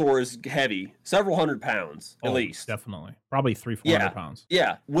dinosaur is heavy, several 100 pounds at least. Definitely, probably 300-400 pounds.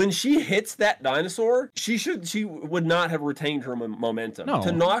 Yeah, when she hits that dinosaur, she would not have retained her momentum. No.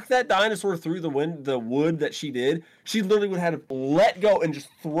 To knock that dinosaur through the wood that she did, she literally would have let go and just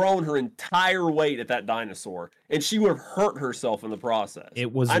thrown her entire weight at that dinosaur, and she would have hurt herself in the process.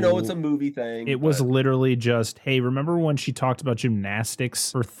 I know it's a movie thing. It was literally just, hey, remember when she talked about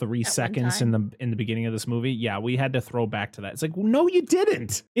gymnastics for 3 seconds in the beginning of this movie? Yeah, we had to throw back to that. It's like, well, no, you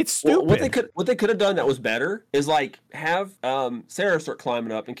didn't. It's stupid. Well, what they could have done that was better is like have Sarah start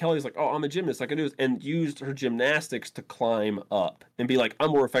climbing up, and Kelly's like, oh, I'm a gymnast, I can do this, and used her gymnastics to climb up and be like,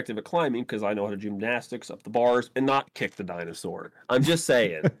 I'm more effective at climbing because I know how to gymnastics up the bars and not kick the dinosaur. I'm just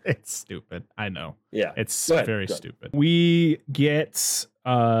saying. It's stupid. I know. Yeah. It's very stupid. We get so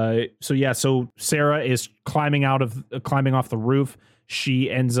Sarah is climbing off the roof.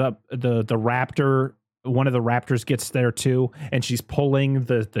 She ends up the raptor, one of the raptors gets there too, and she's pulling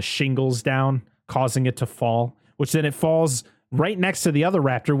the shingles down, causing it to fall, which then it falls right next to the other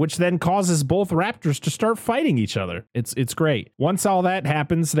raptor, which then causes both raptors to start fighting each other. It's great. Once all that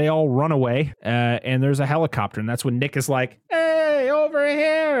happens, they all run away, and there's a helicopter, and that's when Nick is like, hey, over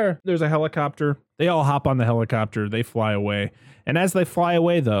here. There's a helicopter. They all hop on the helicopter. They fly away. And as they fly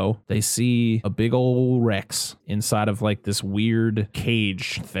away, though, they see a big old Rex inside of like this weird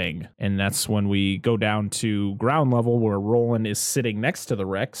cage thing. And that's when we go down to ground level where Roland is sitting next to the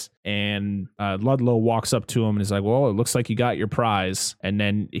Rex. And Ludlow walks up to him and is like, well, it looks like you got your prize. And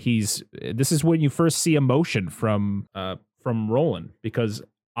then this is when you first see emotion from Roland, because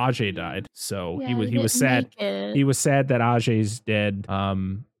Ajay died. So he was sad. He was sad that Ajay's dead.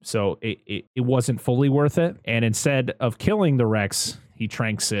 So it wasn't fully worth it. And instead of killing the Rex, he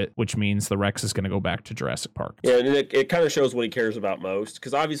tranks it, which means the Rex is going to go back to Jurassic Park. Yeah, and it kind of shows what he cares about most,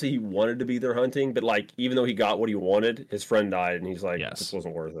 because obviously he wanted to be there hunting, but like even though he got what he wanted, his friend died, and he's like, this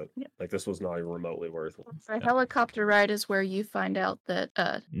wasn't worth it. Yep. Like this was not even remotely worth it. The helicopter ride is where you find out that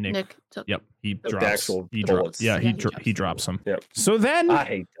Nick took. Yep, he drops. He drops. Yeah, he drops him. Yep. So then I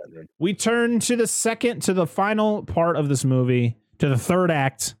hate that, man. We turn to the final part of this movie, to the third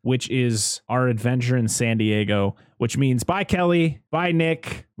act, which is our adventure in San Diego, which means bye, Kelly. Bye,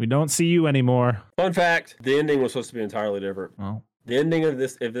 Nick. We don't see you anymore. Fun fact, the ending was supposed to be entirely different. Oh. The ending of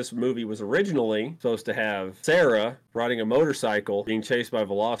this movie was originally supposed to have Sarah riding a motorcycle being chased by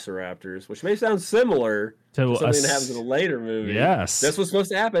velociraptors, which may sound similar to something that happens in a later movie. Yes. That's what's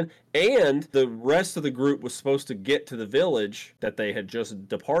supposed to happen. And the rest of the group was supposed to get to the village that they had just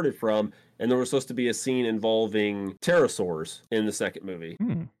departed from, and there was supposed to be a scene involving pterosaurs in the second movie.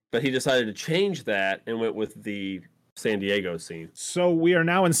 But he decided to change that and went with the San Diego scene. So we are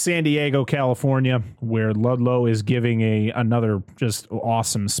now in San Diego, California, where Ludlow is giving another just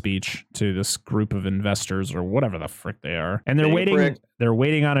awesome speech to this group of investors or whatever the frick they are. And they're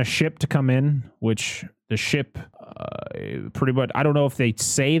waiting on a ship to come in, which the ship pretty much, I don't know if they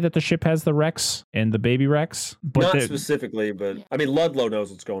say that the ship has the Rex and the baby Rex, but not specifically, but I mean Ludlow knows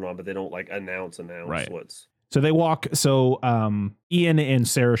what's going on, but they don't like announce what's. So they walk. So Ian and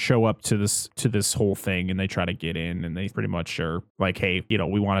Sarah show up to this whole thing, and they try to get in, and they pretty much are like, "Hey,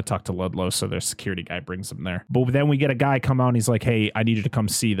 we want to talk to Ludlow." So their security guy brings them there. But then we get a guy come out, and he's like, "Hey, I need you to come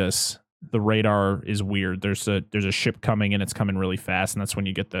see this. The radar is weird. There's a ship coming, and it's coming really fast." And that's when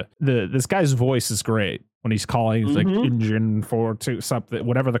you get this guy's voice is great. when he's calling, he's like engine 4 something,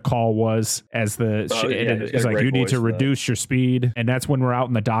 whatever the call was, as the it's like, you need to reduce your speed. And that's when we're out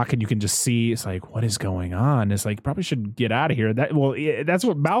in the dock and you can just see, it's like, what is going on? It's like, probably should get out of here. That's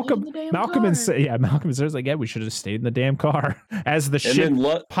what Malcolm and says, like, yeah, we should have stayed in the damn car, as the ship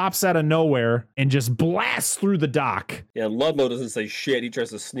pops out of nowhere and just blasts through the dock. Yeah, Ludlow doesn't say shit. He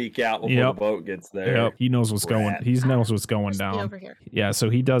tries to sneak out before the boat gets there. Yep. He knows what's going down. Over here. Yeah, so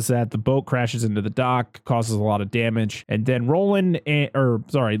he does that. The boat crashes into the dock, causes a lot of damage, and then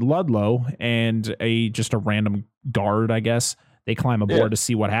Ludlow and just a random guard, I guess, they climb aboard to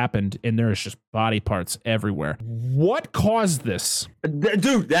see what happened, and there's just body parts everywhere. What caused this?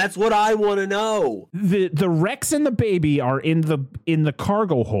 Dude, that's what I want to know. The Rex and the baby are in the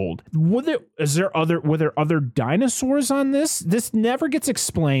cargo hold. Were there other dinosaurs on this? This never gets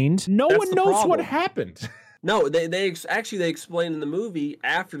explained. No one knows what happened. No, they explain in the movie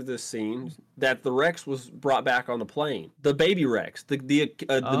after this scene that the Rex was brought back on the plane. The baby Rex, the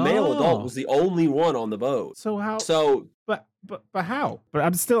male adult, was the only one on the boat. So how? But how?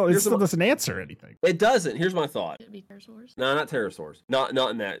 But it still doesn't answer anything. It doesn't. Here's my thought. It'd be pterosaurs. No, not pterosaurs. Not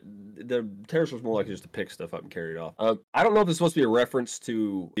in that. The pterosaurs more like just to pick stuff up and carry it off. I don't know if it's supposed to be a reference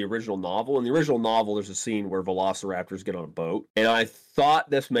to the original novel. In the original novel, there's a scene where velociraptors get on a boat, and I thought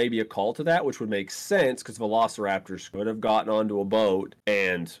this may be a call to that, which would make sense because velociraptors could have gotten onto a boat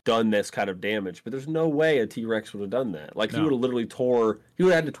and done this kind of damage. But there's no way a T-Rex would have done that. Like, he would have literally he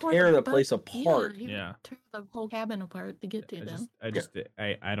would have had to tear the place apart. Yeah. Tear the whole cabin apart to get to them. I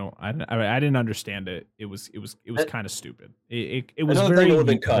didn't understand it. It was kind of stupid. It was very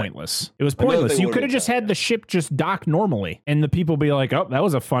pointless. It was pointless. You could have just had the ship just dock normally, and the people be like, "Oh, that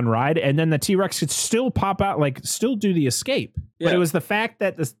was a fun ride," and then the T-Rex could still pop out, like still do the escape. Yeah. But it was the fact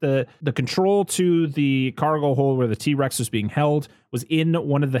that the control to the cargo hold where the T-Rex was being held was in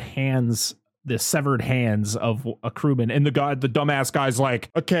one of the hands, the severed hands of a crewman, and the dumbass guy's like,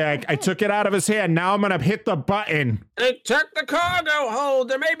 okay, I took it out of his hand, now I'm gonna hit the button. Hey, check the cargo hold,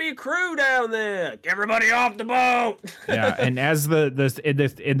 there may be crew down there, get everybody off the boat. Yeah, and as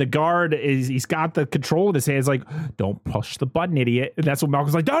the guard he's got the control in his hands, like, don't push the button, idiot. And that's what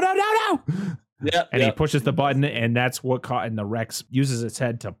Malcolm's like, no. Yeah, and he pushes the button, and that's what caught. And the Rex uses its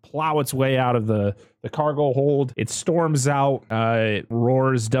head to plow its way out of the cargo hold. It storms out,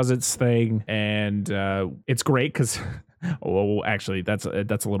 roars, does its thing, and it's great because, actually, that's a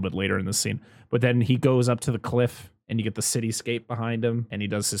little bit later in the scene. But then he goes up to the cliff, and you get the cityscape behind him, and he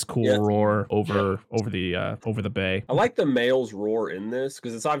does his cool roar over the bay. I like the male's roar in this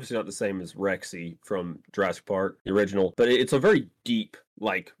because it's obviously not the same as Rexy from Jurassic Park, the original, but it's a very deep,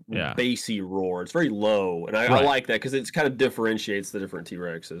 like, bassy roar. It's very low, and I like that because it kind of differentiates the different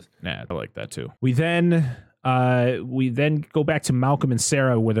T-Rexes. Yeah, I like that too. We then go back to Malcolm and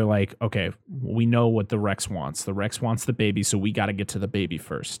Sarah, where they're like, okay, we know what the Rex wants. The Rex wants the baby, so we got to get to the baby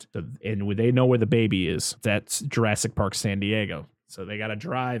first. And they know where the baby is. That's Jurassic Park San Diego. So they got to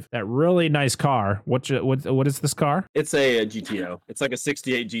drive that really nice car. What is this car? It's a GTO. It's like a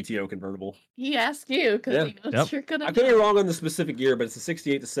 68 GTO convertible. He asked you because he knows you're gonna. I could be wrong on the specific year, but it's a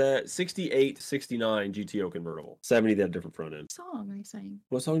 68 to 69 GTO convertible. 70 that different front end. What song are you saying?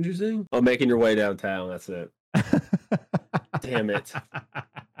 What song did you sing? Oh, Making Your Way Downtown. That's it. Damn it.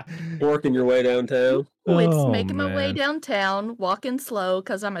 Working your way downtown. It's making my way downtown, walking slow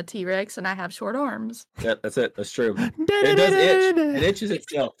because I'm a T-Rex and I have short arms. Yeah, that's it. That's true. It does itch. It itches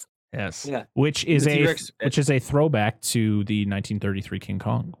itself. Yes. Yeah. Which is a throwback to the 1933 King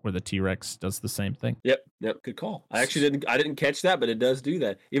Kong, where the T-Rex does the same thing. Yep. Good call. I didn't catch that, but it does do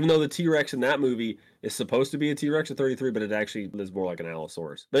that. Even though the T-Rex in that movie is supposed to be a T-Rex of 33, but it actually is more like an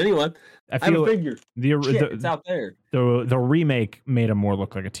Allosaurus. But anyway, I have a figure. It's out there. The remake made him more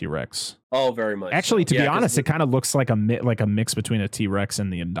look like a T-Rex. Oh, very much. Actually, to be honest, it kind of looks like a mix between a T-Rex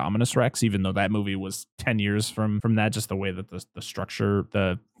and the Indominus Rex, even though that movie was 10 years from that, just the way that the structure,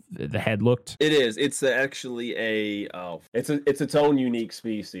 the head looked. It is. It's actually it's its own unique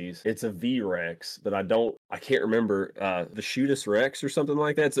species. It's a V-Rex, but I can't remember the Shootist Rex or something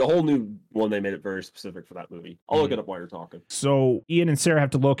like that. It's a whole new one. They made it very specific for that movie. I'll look it up while you're talking. So Ian and Sarah have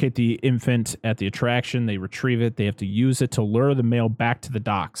to locate the infant at the attraction. They retrieve it. They have to use it to lure the male back to the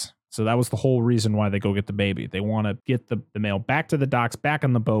docks. So that was the whole reason why they go get the baby. They want to get the male back to the docks, back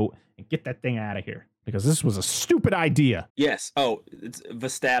on the boat, and get that thing out of here. Because this was a stupid idea. Yes. Oh, it's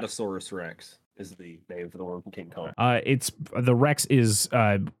Vistatosaurus Rex is the name for the one from King Kong. It's the Rex is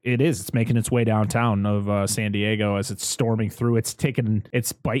it's making its way downtown of San Diego as it's storming through. It's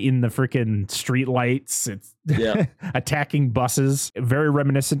biting the freaking street lights. It's attacking buses. Very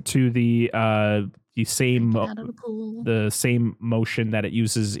reminiscent to the the same Out of the pool. motion that it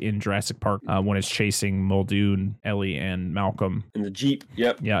uses in Jurassic Park when it's chasing Muldoon, Ellie, and Malcolm. In the Jeep.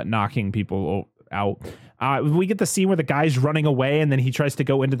 Yep. Yeah, knocking people out. We get the scene where the guy's running away and then he tries to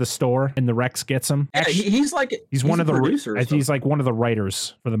go into the store and the Rex gets him. Yeah, he's one of the producers. He's like one of the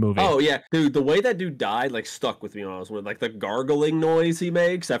writers for the movie. Oh yeah, dude, the way that dude died like stuck with me when I was with like the gargling noise he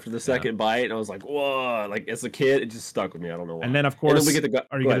makes after the second bite, and I was like, whoa! Like as a kid, it just stuck with me. I don't know why. And then of course, then we get the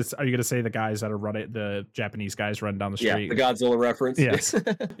are you gonna say the guys that are running, the Japanese guys running down the street? Yeah, the Godzilla reference. Yes.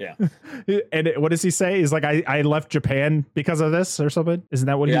 Yeah. And what does he say? He's like, I left Japan because of this or something. Isn't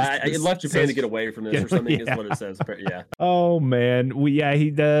that what he? Yeah, I left Japan to get away from this or something. Is what it says. Yeah. Oh man,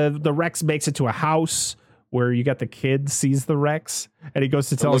 the Rex makes it to a house where you got the kid sees the Rex and he goes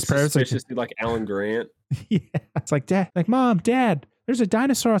to tell his parents like Alan Grant. Yeah, it's like Mom, Dad, there's a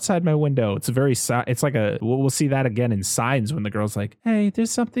dinosaur outside my window. It's it's like we'll see that again in Signs when the girl's like, hey,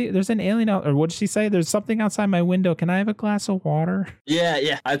 there's an alien out, or what did she say? There's something outside my window. Can I have a glass of water?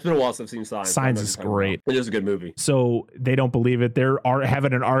 Yeah. It's been a while since I've seen Signs. Signs is great. It is a good movie. So they don't believe it. They're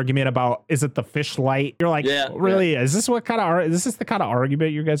having an argument about, is it the fish light? You're like, really? Yeah. Is this the kind of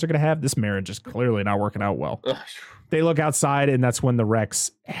argument you guys are going to have? This marriage is clearly not working out well. They look outside, and that's when the Rex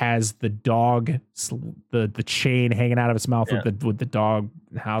has the dog, the chain hanging out of its mouth with the dog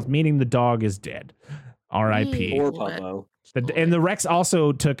house, meaning the dog is dead. R.I.P. Poor Puppo. And the Rex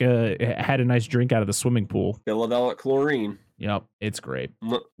also had a nice drink out of the swimming pool. Philadelic chlorine. Yep, it's great.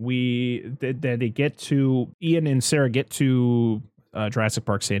 They get to, Ian and Sarah get to Jurassic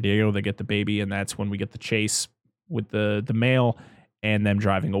Park San Diego. They get the baby, and that's when we get the chase with the male and them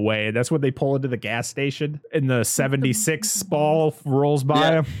driving away. That's when they pull into the gas station and the 76 ball rolls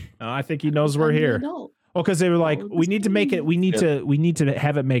by him. I think he knows we're here. Oh, because they were like, we need to make it. We need to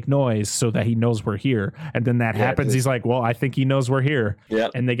have it make noise so that he knows we're here. And then that happens. He's like, well, I think he knows we're here. Yeah.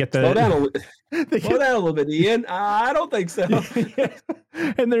 And they get the slow down a little bit, Ian. I don't think so.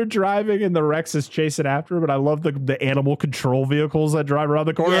 And they're driving, and the Rex is chasing after him. And I love the animal control vehicles that drive around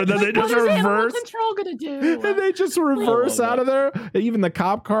the corner. And then they just reverse. What is animal control gonna do? And they just reverse out of there. Even the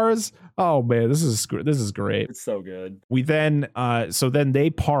cop cars. Oh man, this is great. It's so good. We then so they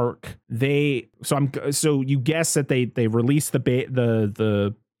park. So you guess that they release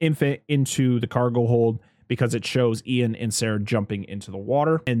the infant into the cargo hold because it shows Ian and Sarah jumping into the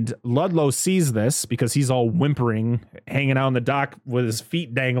water. And Ludlow sees this because he's all whimpering, hanging out on the dock with his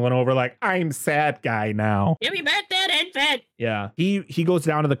feet dangling over like, I'm sad guy now. Give me back that infant. Yeah. He goes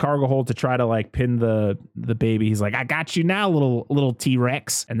down to the cargo hold to try to like pin the baby. He's like, I got you now, little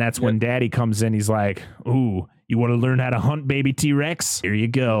T-Rex. And that's when Daddy comes in. He's like, ooh, you want to learn how to hunt, baby T-Rex? Here you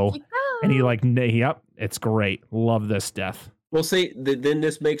go. And he like, yep, it's great. Love this death. Well, see, then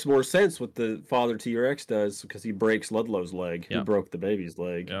this makes more sense what the father T-Rex does because he breaks Ludlow's leg. He broke the baby's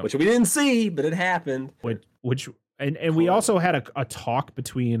leg, which we didn't see, but it happened. And we also had a talk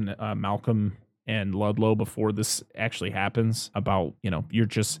between Malcolm and Ludlow before this actually happens about,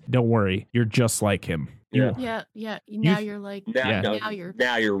 don't worry, you're just like him. Yeah. Now you're like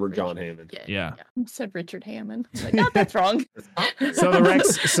now you're John Hammond. Yeah. I said Richard Hammond. Like, no, that's wrong. So the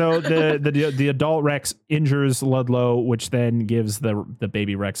Rex, the adult Rex injures Ludlow, which then gives the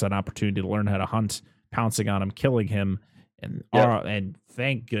baby Rex an opportunity to learn how to hunt, pouncing on him, killing him, and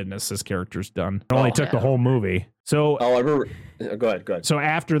thank goodness his character's done. It only took the whole movie. So I remember. Go ahead. So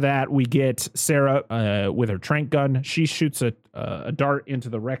after that, we get Sarah with her trank gun. She shoots a dart into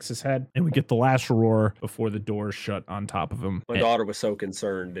the Rex's head, and we get the last roar before the doors shut on top of him. My daughter was so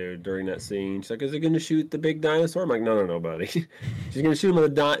concerned, dude, during that scene. She's like, "Is it going to shoot the big dinosaur?" I'm like, "No, buddy. She's going to shoot him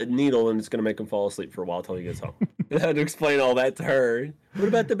with a needle, and it's going to make him fall asleep for a while until he gets home." I had to explain all that to her. What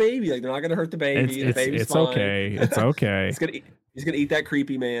about the baby? Like, they're not going to hurt the baby. The baby's it's fine. Okay. It's okay. He's gonna eat that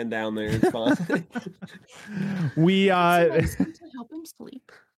creepy man down there. It's fine. We to help him sleep.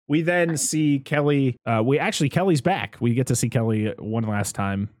 We then see Kelly. Kelly's back. We get to see Kelly one last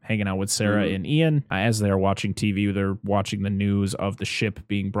time hanging out with Sarah and Ian as they're watching TV. They're watching the news of the ship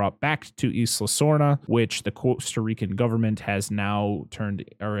being brought back to Isla Sorna, which the Costa Rican government has now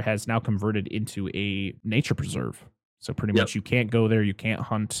converted into a nature preserve. So pretty much you can't go there. You can't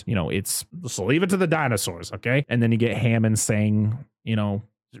hunt. So leave it to the dinosaurs. Okay. And then you get Hammond saying,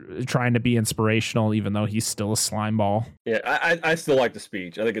 trying to be inspirational, even though he's still a slime ball. Yeah. I still like the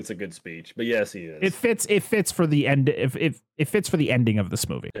speech. I think it's a good speech, but yes, he is. It fits for the end. It fits for the ending of this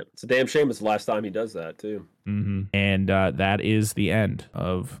movie. Yeah, it's a damn shame. It's the last time he does that too. Mm-hmm. And that is the end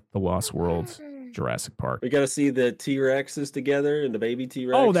of The Lost World. Jurassic Park. We got to see the T-Rexes together and the baby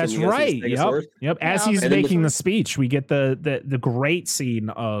T-Rex. Oh, that's right. Yep. As he's making the speech, we get the great scene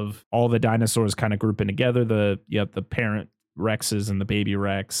of all the dinosaurs kind of grouping together. The parent Rexes and the baby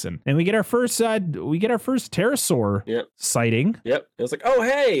Rex, and we get our first pterosaur sighting. Yep. It was like, oh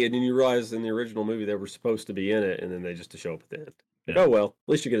hey, and then you realize in the original movie they were supposed to be in it, and then they just show up at the end. Like, oh well,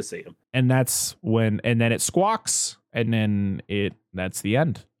 at least you get to see them. And that's when, and then it squawks, and then that's the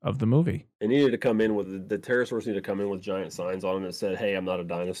end of the movie. They needed to come in with the pterosaurs need to come in with giant signs on them that said, "Hey, I'm not a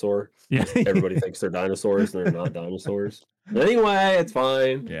dinosaur." Yeah. Everybody thinks they're dinosaurs, and they're not dinosaurs. But anyway, it's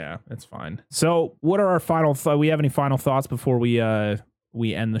fine. Yeah, it's fine. So, what are our final thoughts? We have any final thoughts before we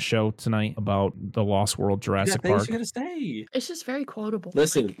end the show tonight about the Lost World Jurassic Park? You gotta say. It's just very quotable.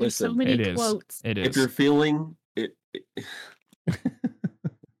 Listen. So many quotes. It is. If you're feeling it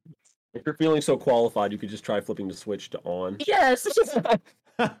if you're feeling so qualified, you could just try flipping the switch to on. Yes.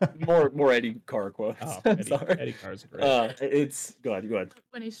 more Eddie Carr quotes. Oh, Sorry. Eddie Carr's great. It's go ahead.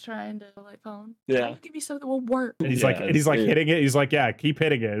 When he's trying to phone. Yeah. I'll give you something that will work. And he's hitting it. He's like, yeah, keep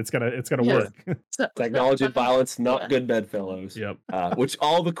hitting it. It's gonna work. So, Technology and violence, not good bedfellows. Yep. Which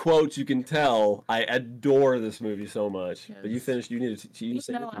all the quotes you can tell, I adore this movie so much. Yes. But you finished. You needed to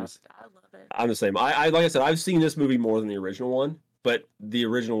say I love it. I'm the same. I like I said, I've seen this movie more than the original one. But the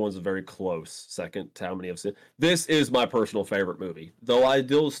original one's a very close second to how many I've seen. This is my personal favorite movie, though I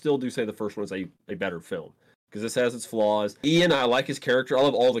still do say the first one is a better film because this has its flaws. Ian, I like his character. I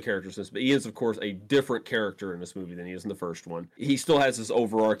love all the characters in this, but Ian's, of course, a different character in this movie than he is in the first one. He still has his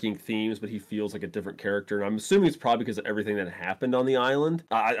overarching themes, but he feels like a different character, and I'm assuming it's probably because of everything that happened on the island.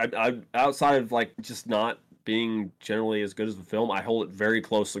 I outside of just not being generally as good as the film, I hold it very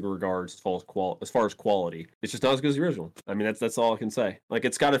closely regards as far as quality. It's just not as good as the original. I mean, that's all I can say.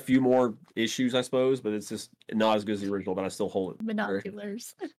 It's got a few more issues, I suppose, but it's just not as good as the original. But I still hold it.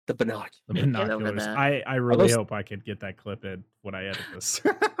 Binoculars. The binoculars. The binoculars. I really hope I could get that clip in when I edit this.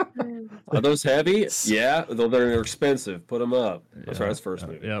 Are those heavy? Yeah, though they're expensive. Put them up. That's right. That's first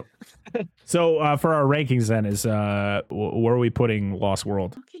movie. Yep. So for our rankings, then is where are we putting Lost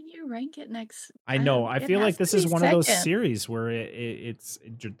World? How can you rank it next? I know. I feel like this is one of those series where it's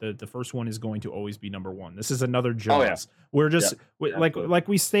the first one is going to always be number one. This is another Jaws. Oh, yeah. We're just like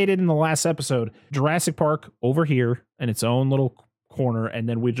we stated in the last episode, Jurassic Park over here in its own little corner, and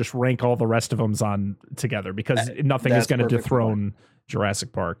then we just rank all the rest of them on together because nothing is going to dethrone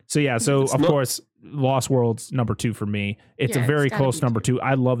Jurassic Park. So yeah, of course Lost World's number 2 for me. It's a very close number 2.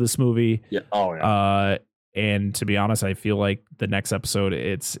 I love this movie. Yeah. Oh yeah. And to be honest, I feel like the next episode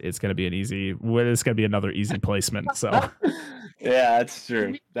it's going to be it's going to be another easy placement. So yeah, that's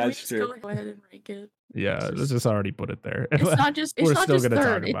true. That's true. Go ahead and rank it. Yeah, let's just already put it there. It's not just We're it's still not just gonna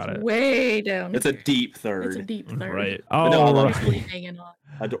third. talk about It's it. way down. It's a deep third. It's a deep third. Right. Hanging on.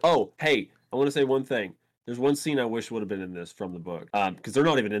 Oh, hey, I want to say one thing. There's one scene I wish would have been in this from the book, because they're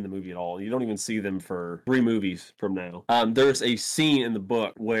not even in the movie at all. You don't even see them for 3 movies from now. There's a scene in the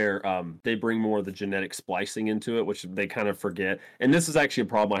book where they bring more of the genetic splicing into it, which they kind of forget. And this is actually a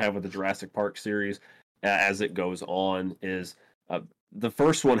problem I have with the Jurassic Park series as it goes on. Is the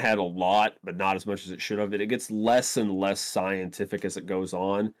first one had a lot, but not as much as it should have. It gets less and less scientific as it goes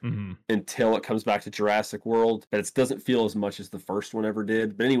on until it comes back to Jurassic World. But it doesn't feel as much as the first one ever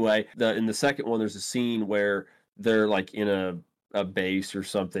did. But anyway, in the second one, there's a scene where they're in a base or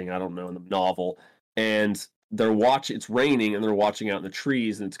something, I don't know, in the novel. And they're it's raining and they're watching out in the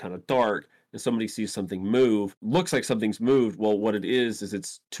trees and it's kind of dark. And somebody sees something move, looks like something's moved. Well, what it is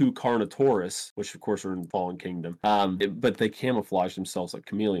it's 2 Carnotaurus, which of course are in Fallen Kingdom. But they camouflage themselves like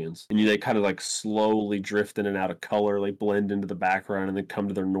chameleons. And they kind of slowly drift in and out of color. They blend into the background and then come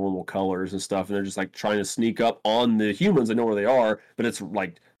to their normal colors and stuff. And they're just trying to sneak up on the humans. They know where they are, but it's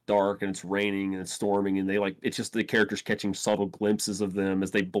dark and it's raining and it's storming. And it's just the characters catching subtle glimpses of them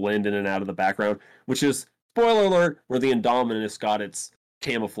as they blend in and out of the background, which is, spoiler alert, where the Indominus got its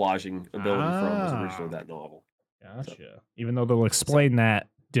camouflaging ability from was originally that novel. Gotcha. So, even though they'll explain that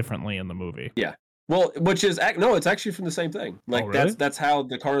differently in the movie. Yeah. Well, which is it's actually from the same thing. Really? That's how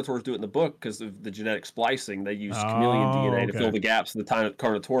the Carnotaurs do it in the book because of the genetic splicing. They use chameleon DNA to fill the gaps of the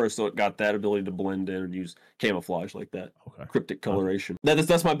Carnotaurus, so it got that ability to blend in and use camouflage like that. Okay. Cryptic coloration.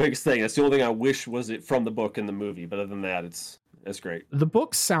 That's my biggest thing. That's the only thing I wish was it from the book and the movie. But other than that, it's great. The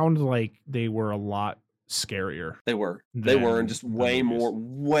books sound like they were a lot scarier. They were and just way more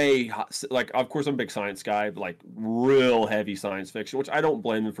hot. Of course I'm a big science guy, but real heavy science fiction, which I don't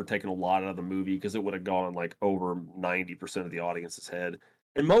blame them for taking a lot out of the movie because it would have gone over 90% of the audience's head,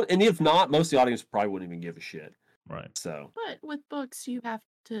 and if not, most of the audience probably wouldn't even give a shit. Right. So but with books you have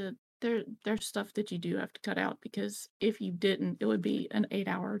to there's stuff that you do have to cut out because if you didn't it would be an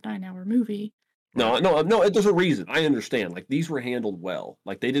 8-hour 9-hour movie No, there's a reason. I understand. Like, these were handled well.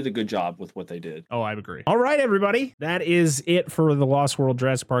 Like, they did a good job with what they did. Oh, I agree. All right, everybody. That is it for the Lost World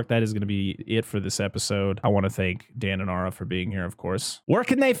Jurassic Park. That is going to be it for this episode. I want to thank Dan and Ara for being here, of course. Where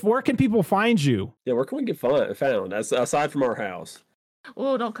can people find you? Yeah, where can we get found? Aside from our house.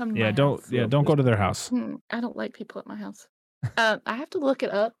 Oh, don't come to my house. Don't go to their house. I don't like people at my house. I have to look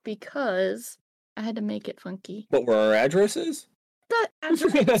it up because I had to make it funky. But where our address is? The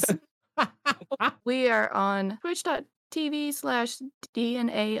address. We are on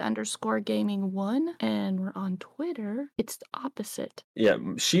twitch.tv/DNA_gaming1, and we're on Twitter. It's the opposite. Yeah,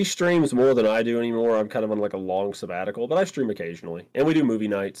 she streams more than I do anymore. I'm kind of on like a long sabbatical, but I stream occasionally, and we do movie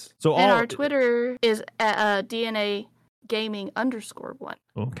nights. So our Twitter is at DNA Gaming _1.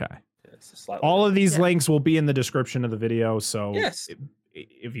 Okay. All of these links will be in the description of the video. So yes.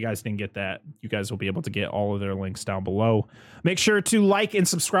 If you guys didn't get that, you guys will be able to get all of their links down below. Make sure to like and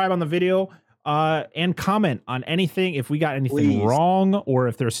subscribe on the video and comment on anything if we got anything wrong or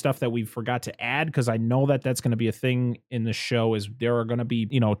if there's stuff that we forgot to add, because I know that that's going to be a thing in the show. Is there are going to be,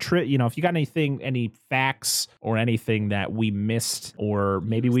 if you got any facts or anything that we missed, or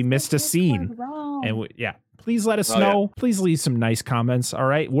maybe we missed a scene, and please let us know. Yeah. Please leave some nice comments. All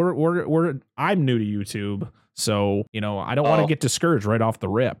right. I'm new to YouTube. So, I don't want to get discouraged right off the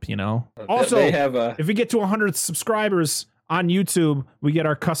rip, Also, if we get to 100 subscribers on YouTube, we get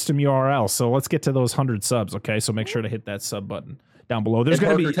our custom URL. So let's get to those 100 subs. Okay. So make sure to hit that sub button down below. There's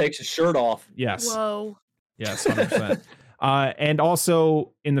going to be takes his shirt off. Yes. Whoa. Yes. 100%. And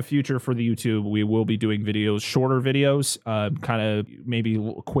also in the future for the YouTube, we will be doing videos, shorter videos, kind of maybe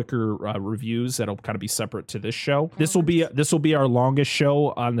quicker reviews that'll kind of be separate to this show. This will be our longest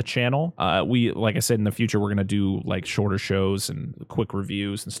show on the channel. Like I said, in the future, we're going to do like shorter shows and quick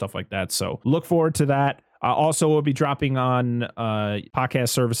reviews and stuff like that. So look forward to that. Also, we'll be dropping on podcast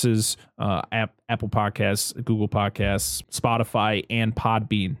services, Apple Podcasts, Google Podcasts, Spotify, and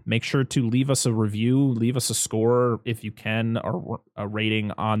Podbean. Make sure to leave us a review, leave us a score if you can, or a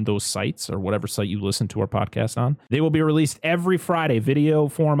rating on those sites or whatever site you listen to our podcast on. They will be released every Friday, video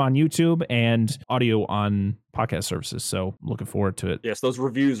form on YouTube and audio on podcast services. So looking forward to it. Yes, those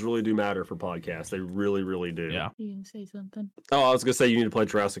reviews really do matter for podcasts. They really, really do. Yeah. You can say something. Oh, I was going to say you need to play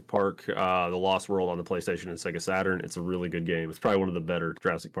Jurassic Park, The Lost World on the PlayStation and Sega Saturn. It's a really good game. It's probably one of the better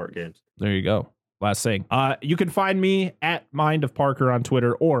Jurassic Park games. There you go. Last thing. You can find me at Mind of Parker on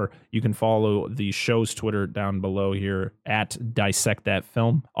Twitter, or you can follow the show's Twitter down below here at Dissect That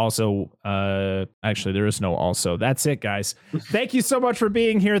Film. Also, actually, there is no also. That's it, guys. Thank you so much for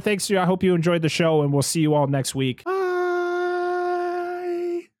being here. Thanks to you. I hope you enjoyed the show, and we'll see you all next week.